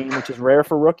solid team, which is rare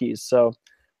for rookies. So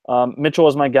Mitchell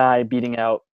is my guy, beating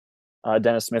out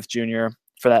Dennis Smith Jr.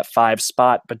 for that 5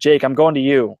 spot. But Jake, I'm going to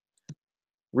you.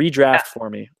 Redraft for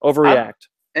me. Overreact.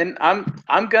 I'm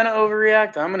gonna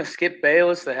overreact. I'm gonna skip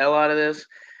Bayless the hell out of this.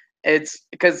 It's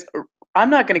because I'm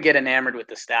not gonna get enamored with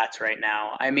the stats right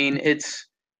now. I mean,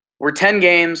 we're 10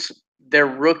 games. They're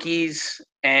rookies,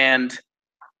 and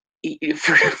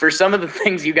for some of the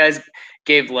things you guys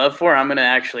gave love for, I'm gonna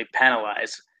actually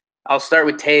penalize. I'll start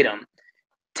with Tatum.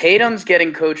 Tatum's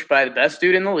getting coached by the best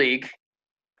dude in the league.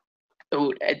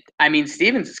 I mean,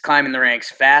 Stevens is climbing the ranks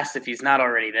fast if he's not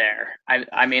already there.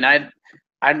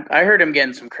 I heard him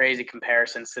getting some crazy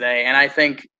comparisons today, and I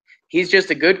think he's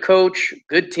just a good coach,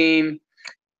 good team.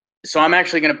 So I'm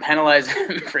actually going to penalize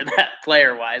him for that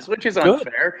player-wise, which is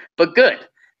unfair, but good.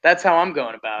 That's how I'm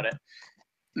going about it.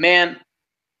 Man,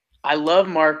 I love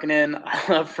Markkanen.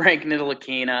 I love Frank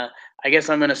Ntilikina. I guess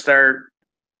I'm going to start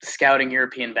scouting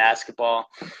European basketball.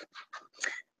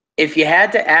 If you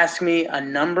had to ask me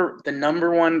the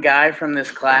number one guy from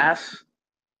this class,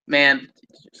 man,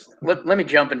 let me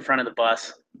jump in front of the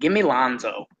bus. Give me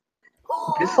Lonzo.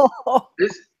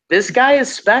 This guy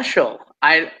is special.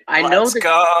 I know. Let's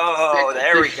go.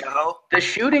 There we go. The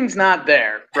shooting's not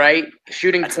there, right?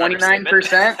 Shooting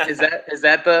 29%. Is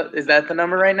that the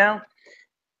number right now?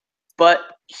 But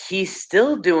he's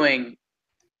still doing,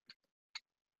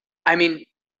 I mean,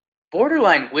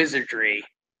 borderline wizardry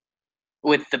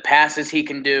with the passes he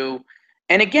can do.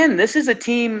 And again, this is a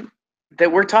team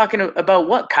that we're talking about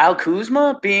what? Kyle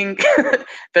Kuzma being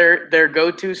their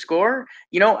go-to scorer?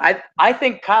 You know, I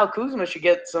think Kyle Kuzma should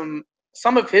get some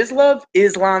of his love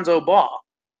is Lonzo Ball.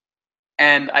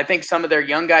 And I think some of their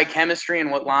young guy chemistry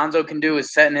and what Lonzo can do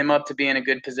is setting him up to be in a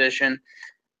good position.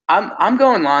 I'm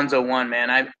going Lonzo 1,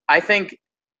 man. I think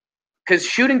because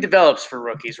shooting develops for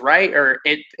rookies, right? Or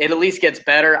it at least gets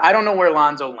better. I don't know where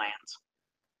Lonzo lands.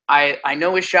 I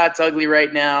know his shot's ugly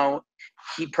right now.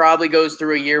 He probably goes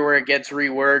through a year where it gets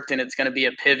reworked, and it's going to be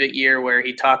a pivot year where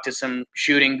he talked to some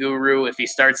shooting guru. If he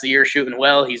starts the year shooting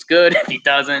well, he's good. If he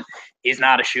doesn't, he's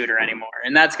not a shooter anymore.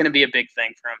 And that's going to be a big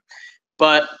thing for him.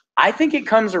 But I think it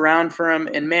comes around for him.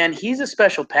 And, man, he's a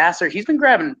special passer. He's been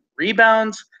grabbing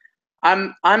rebounds.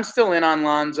 I'm still in on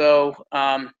Lonzo.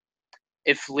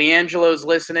 If LiAngelo's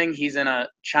listening, he's in a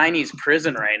Chinese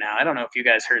prison right now. I don't know if you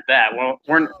guys heard that. Well,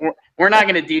 we're not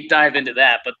going to deep dive into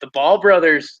that. But the Ball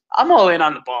brothers, I'm all in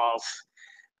on the Balls.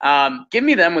 Give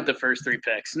me them with the first 3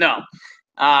 picks. No.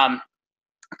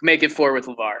 Make it 4 with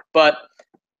LeVar. But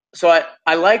so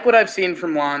I like what I've seen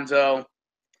from Lonzo.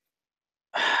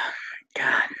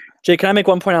 God. Jay, can I make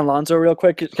one point on Lonzo real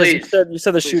quick? Because you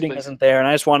said the shooting isn't there, and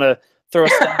I just want to throw a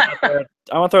stat out there.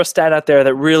 I want to throw a stat out there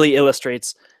that really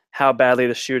illustrates how badly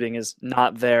the shooting is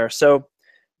not there. So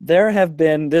there have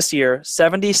been this year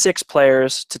 76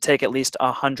 players to take at least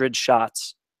 100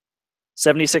 shots.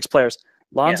 76 players.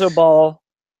 Lonzo Ball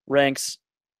ranks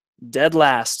dead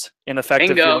last in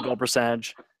effective field goal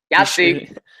percentage.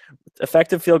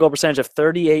 Effective field goal percentage of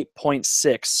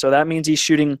 38.6. So that means he's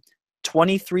shooting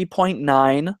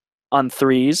 23.9 on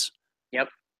threes. Yep.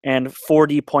 And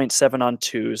 40.7 on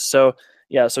twos. So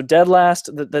so dead last.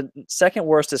 The second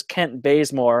worst is Kent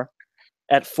Bazemore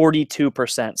at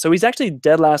 42%. So he's actually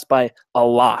dead last by a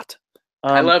lot.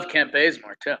 I love Kent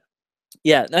Bazemore too.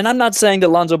 Yeah, and I'm not saying that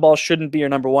Lonzo Ball shouldn't be your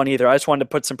number 1 either. I just wanted to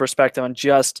put some perspective on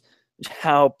just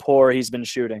how poor he's been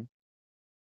shooting.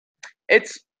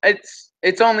 It's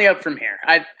only up from here.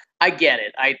 I get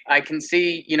it. I can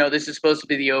see, this is supposed to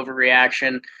be the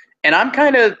overreaction. And I'm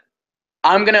going to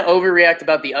overreact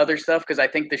about the other stuff because I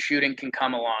think the shooting can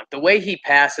come along. The way he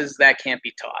passes, that can't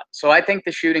be taught. So I think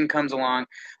the shooting comes along.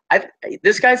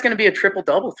 This guy's going to be a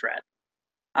triple-double threat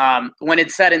when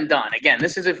it's said and done. Again,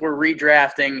 this is if we're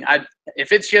redrafting.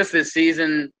 If it's just this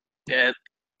season,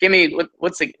 give me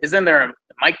isn't there a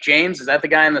Mike James? Is that the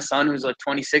guy in the Sun who's a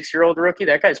 26-year-old rookie?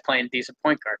 That guy's playing decent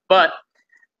point guard. But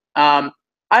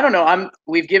I don't know.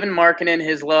 We've given Markkanen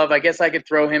his love. I guess I could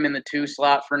throw him in the 2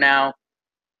 slot for now.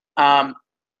 God,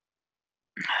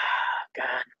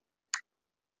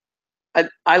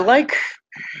 I like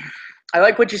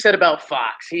what you said about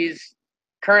Fox. He's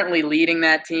currently leading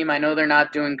that team. I know they're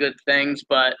not doing good things,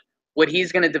 but what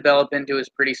he's going to develop into is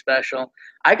pretty special.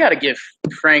 I got to give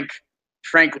Frank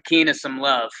Ntilikina some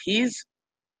love. He's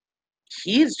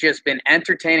just been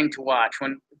entertaining to watch.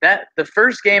 When the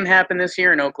first game happened this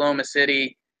year in Oklahoma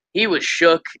City, he was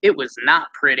shook. It was not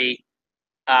pretty.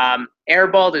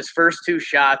 Airballed his first 2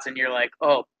 shots, and you're like,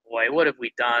 oh boy, what have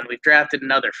we done? We've drafted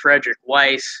another Frederick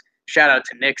Weiss. Shout out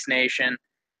to Knicks Nation.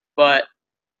 But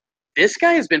this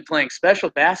guy has been playing special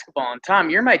basketball. And Tom,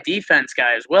 you're my defense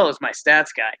guy as well as my stats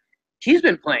guy. He's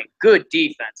been playing good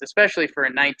defense, especially for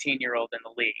a 19-year-old in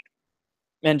the league.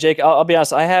 And Jake, I'll be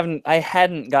honest, I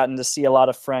hadn't gotten to see a lot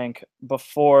of Frank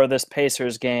before this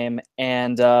Pacers game,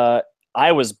 and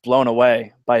I was blown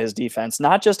away by his defense.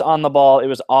 Not just on the ball, it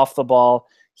was off the ball.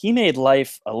 He made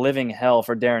life a living hell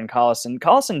for Darren Collison.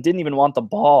 Collison didn't even want the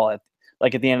ball at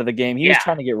the end of the game. He was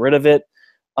trying to get rid of it.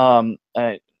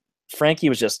 Frankie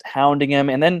was just hounding him,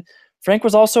 and then Frank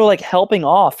was also like helping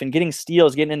off and getting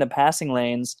steals, getting into passing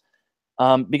lanes,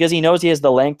 because he knows he has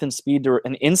the length and speed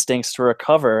and instincts to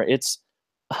recover. It's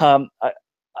I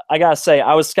gotta say,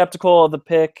 I was skeptical of the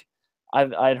pick.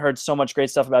 I'd heard so much great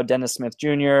stuff about Dennis Smith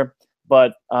Jr.,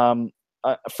 but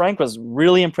Frank was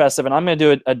really impressive, and I'm going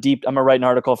to do I'm going to write an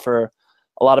article for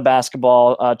A Lot of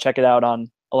Basketball. Check it out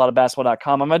on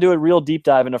alotofbasketball.com. I'm going to do a real deep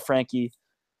dive into Frankie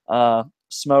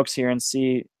Smokes here and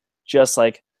see just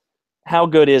like how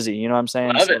good is he. You know what I'm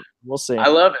saying? Love it. We'll see. I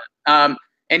love it.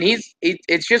 And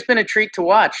it's just been a treat to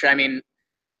watch. I mean,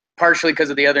 partially because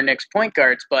of the other Knicks point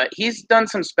guards, but he's done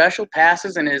some special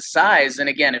passes in his size. And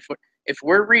again, if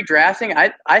we're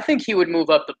redrafting, I think he would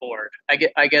move up the board.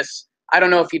 I guess I don't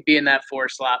know if he'd be in that 4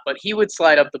 slot, but he would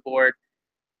slide up the board.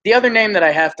 The other name that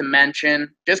I have to mention,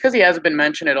 just because he hasn't been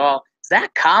mentioned at all,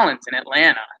 Zach Collins in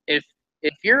Atlanta. If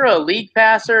you're a league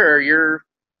passer or you're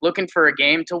looking for a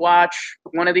game to watch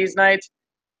one of these nights,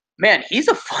 man, he's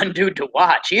a fun dude to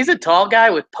watch. He's a tall guy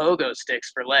with pogo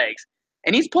sticks for legs,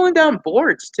 and he's pulling down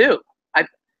boards too.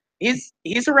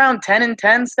 He's around 10 and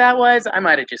 10 stat-wise. I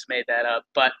might have just made that up,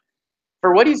 but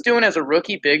for what he's doing as a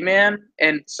rookie big man,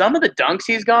 and some of the dunks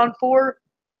he's gone for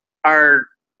are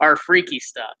freaky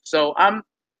stuff. So I'm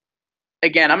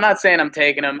not saying I'm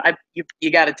taking him.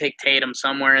 You got to take Tatum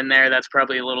somewhere in there. That's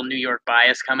probably a little New York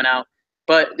bias coming out.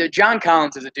 But John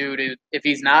Collins is a dude who, if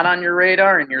he's not on your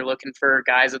radar and you're looking for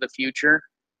guys of the future,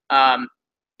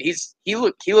 he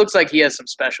looks like he has some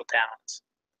special talents.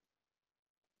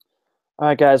 All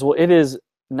right, guys. Well, it is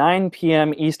 9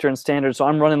 p.m. Eastern Standard, so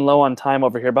I'm running low on time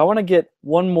over here. But I want to get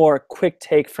one more quick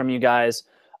take from you guys.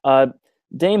 Dame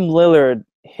Lillard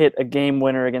hit a game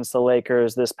winner against the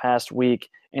Lakers this past week,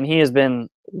 and he has been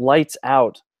lights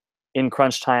out in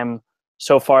crunch time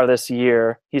so far this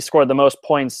year. He scored the most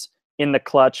points in the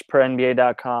clutch per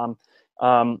NBA.com.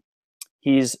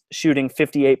 He's shooting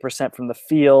 58% from the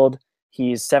field.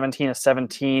 He's 17 of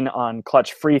 17 on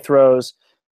clutch free throws.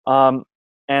 And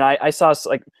I saw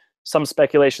some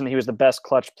speculation that he was the best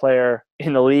clutch player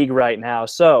in the league right now.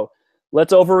 So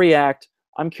let's overreact.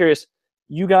 I'm curious.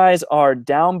 You guys are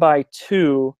down by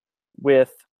 2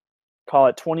 with, call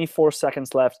it 24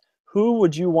 seconds left. Who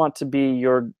would you want to be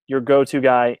your go-to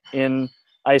guy in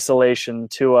isolation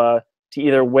to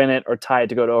either win it or tie it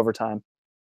to go to overtime?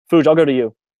 Fuj, I'll go to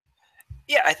you.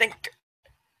 Yeah, I think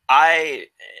I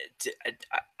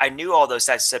knew all those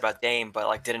stats you said about Dame,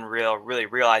 but didn't really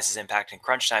realize his impact in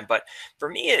crunch time. But for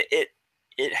me,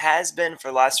 it has been for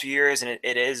the last few years, and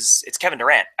it's Kevin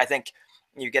Durant. I think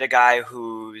you get a guy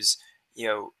who's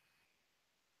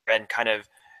and kind of,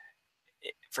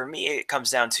 for me, it comes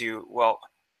down to, well,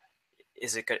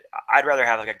 is it good? I'd rather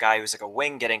have a guy who's a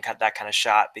wing getting that kind of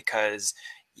shot, because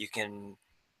you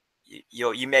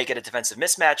may get a defensive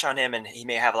mismatch on him, and he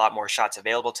may have a lot more shots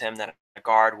available to him than a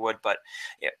guard would. But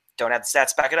don't have the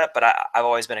stats back it up. But I've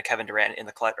always been a Kevin Durant in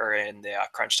the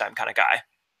crunch time kind of guy.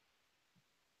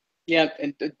 Yeah,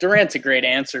 and Durant's a great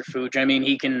answer, Fuj. I mean,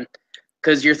 he can,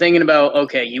 because you're thinking about,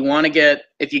 okay, you want to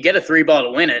if you get a 3-ball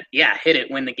to win it, yeah, hit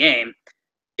it, win the game.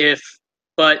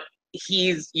 But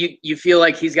you feel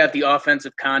like he's got the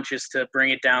offensive conscience to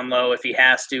bring it down low if he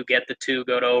has to, get the 2,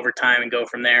 go to overtime, and go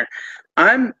from there.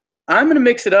 I'm going to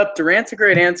mix it up. Durant's a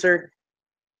great answer.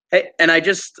 Hey, and I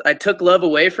took love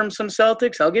away from some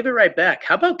Celtics. I'll give it right back.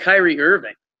 How about Kyrie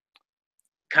Irving?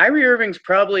 Kyrie Irving's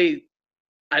probably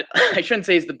I shouldn't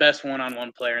say he's the best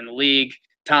one-on-one player in the league.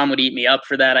 Tom would eat me up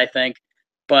for that, I think.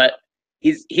 But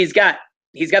he's got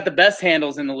the best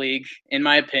handles in the league, in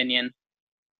my opinion.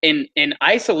 In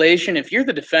isolation, if you're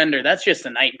the defender, that's just a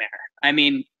nightmare. I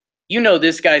mean,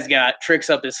 this guy's got tricks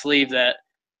up his sleeve that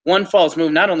one false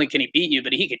move, not only can he beat you,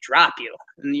 but he could drop you,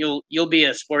 and you'll be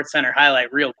a SportsCenter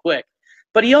highlight real quick.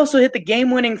 But he also hit the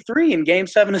game-winning 3 in Game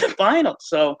 7 of the finals.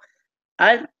 So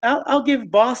I'll give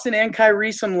Boston and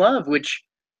Kyrie some love, which,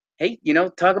 hey,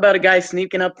 talk about a guy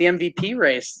sneaking up the MVP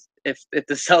race. If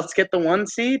the Celtics get the 1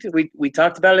 seed, we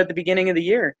talked about it at the beginning of the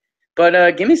year.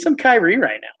 But give me some Kyrie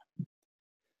right now.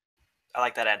 I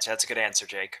like that answer. That's a good answer,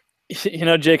 Jake.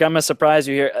 Jake, I'm going to surprise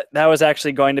you here. That was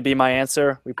actually going to be my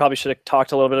answer. We probably should have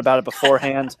talked a little bit about it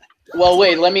beforehand. Well,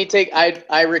 wait, let me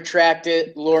I retract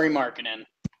it. Lauri Markkanen.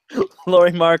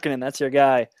 Lauri Markkanen, that's your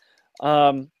guy.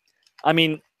 I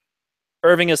mean,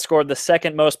 Irving has scored the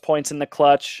second most points in the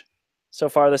clutch so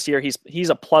far this year. He's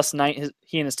a +9.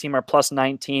 He and his team are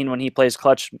 +19 when he plays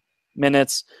clutch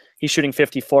minutes. He's shooting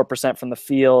 54% from the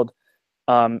field.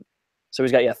 So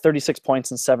he's got 36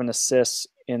 points and 7 assists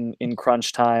in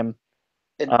crunch time.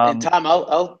 And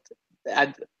Tom,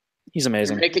 he's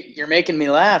amazing. You're making me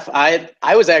laugh.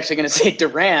 I was actually going to say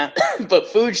Durant, but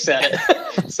Fuge said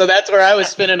it. So that's where I was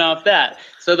spinning off that.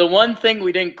 So the one thing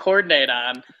we didn't coordinate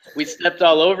on, we stepped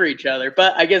all over each other.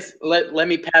 But I guess let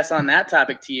me pass on that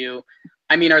topic to you.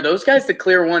 I mean, are those guys the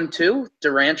clear 1-2,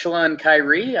 Durantula and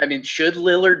Kyrie? I mean, should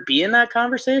Lillard be in that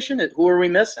conversation? Who are we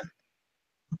missing?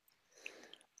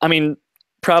 I mean,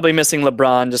 probably missing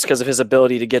LeBron just because of his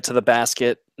ability to get to the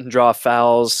basket and draw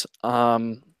fouls.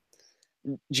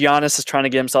 Giannis is trying to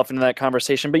get himself into that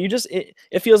conversation, but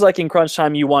it feels like in crunch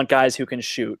time you want guys who can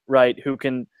shoot, right? Who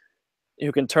can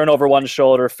turn over one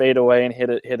shoulder, fade away, and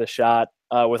hit a shot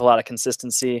with a lot of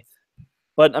consistency.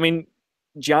 But I mean,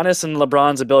 Giannis and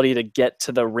LeBron's ability to get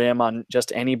to the rim on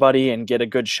just anybody and get a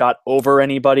good shot over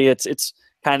anybody, it's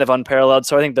kind of unparalleled.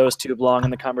 So I think those two belong in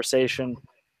the conversation.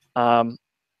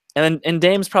 And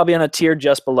Dame's probably on a tier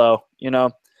just below,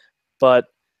 But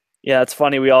yeah, it's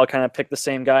funny we all kind of pick the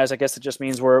same guys. I guess it just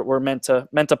means we're meant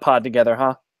to pod together,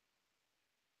 huh?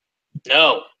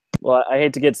 No. Well, I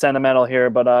hate to get sentimental here,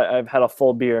 but I've had a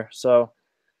full beer, so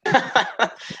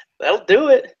that'll do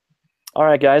it. All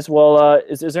right, guys. Well,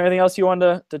 is there anything else you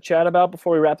wanted to chat about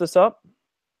before we wrap this up?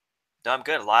 No, I'm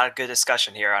good. A lot of good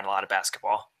discussion here on a lot of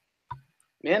basketball.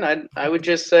 Man, I would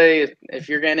just say if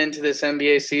you're getting into this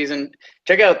NBA season,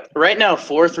 check out right now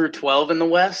 4 through 12 in the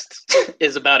West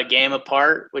is about a game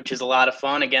apart, which is a lot of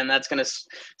fun. Again, that's going to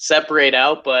separate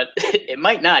out, but it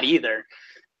might not either.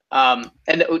 And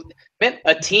man,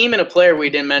 a team and a player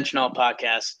we didn't mention all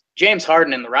podcast, James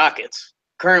Harden and the Rockets,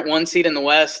 current 1 seed in the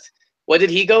West. What did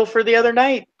he go for the other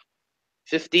night?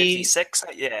 56,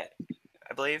 yeah,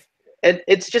 I believe. And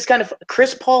it's just kind of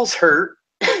Chris Paul's hurt.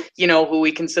 Who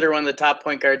we consider one of the top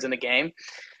point guards in the game.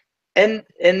 And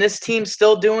this team's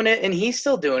still doing it, and he's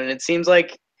still doing it. It seems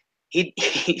like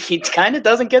he kind of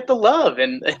doesn't get the love,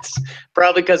 and it's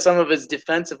probably because some of his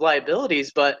defensive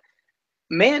liabilities. But,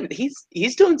 man,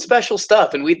 he's doing special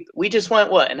stuff. And we just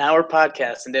went, an hour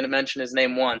podcast and didn't mention his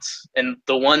name once, and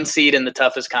the 1 seed in the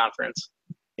toughest conference.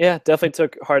 Yeah, definitely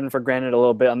took Harden for granted a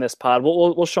little bit on this pod.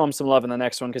 We'll show him some love in the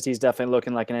next one because he's definitely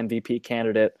looking like an MVP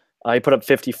candidate. He put up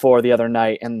 54 the other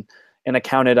night and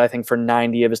accounted, I think, for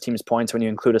 90 of his team's points when you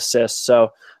include assists.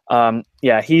 So,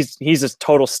 yeah, he's a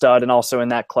total stud and also in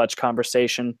that clutch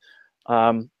conversation.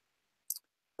 But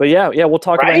yeah, we'll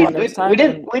talk about him next time.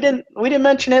 We didn't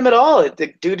mention him at all.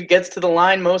 The dude gets to the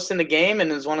line most in the game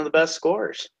and is one of the best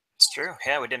scorers. It's true.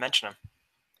 Yeah, we didn't mention him.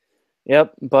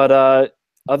 Yep, but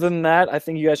other than that, I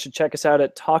think you guys should check us out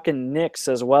at Talkin' Knicks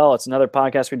as well. It's another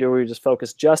podcast we do where we just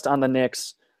focus just on the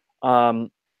Knicks.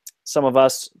 Some of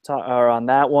us are on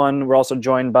that one. We're also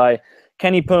joined by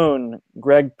Kenny Poon,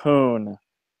 Greg Poon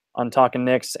on Talkin'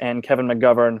 Knicks, and Kevin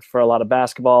McGovern for a lot of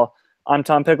basketball. I'm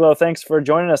Tom Piccolo. Thanks for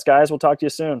joining us, guys. We'll talk to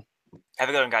you soon. Have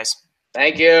a good one, guys.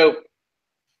 Thank you.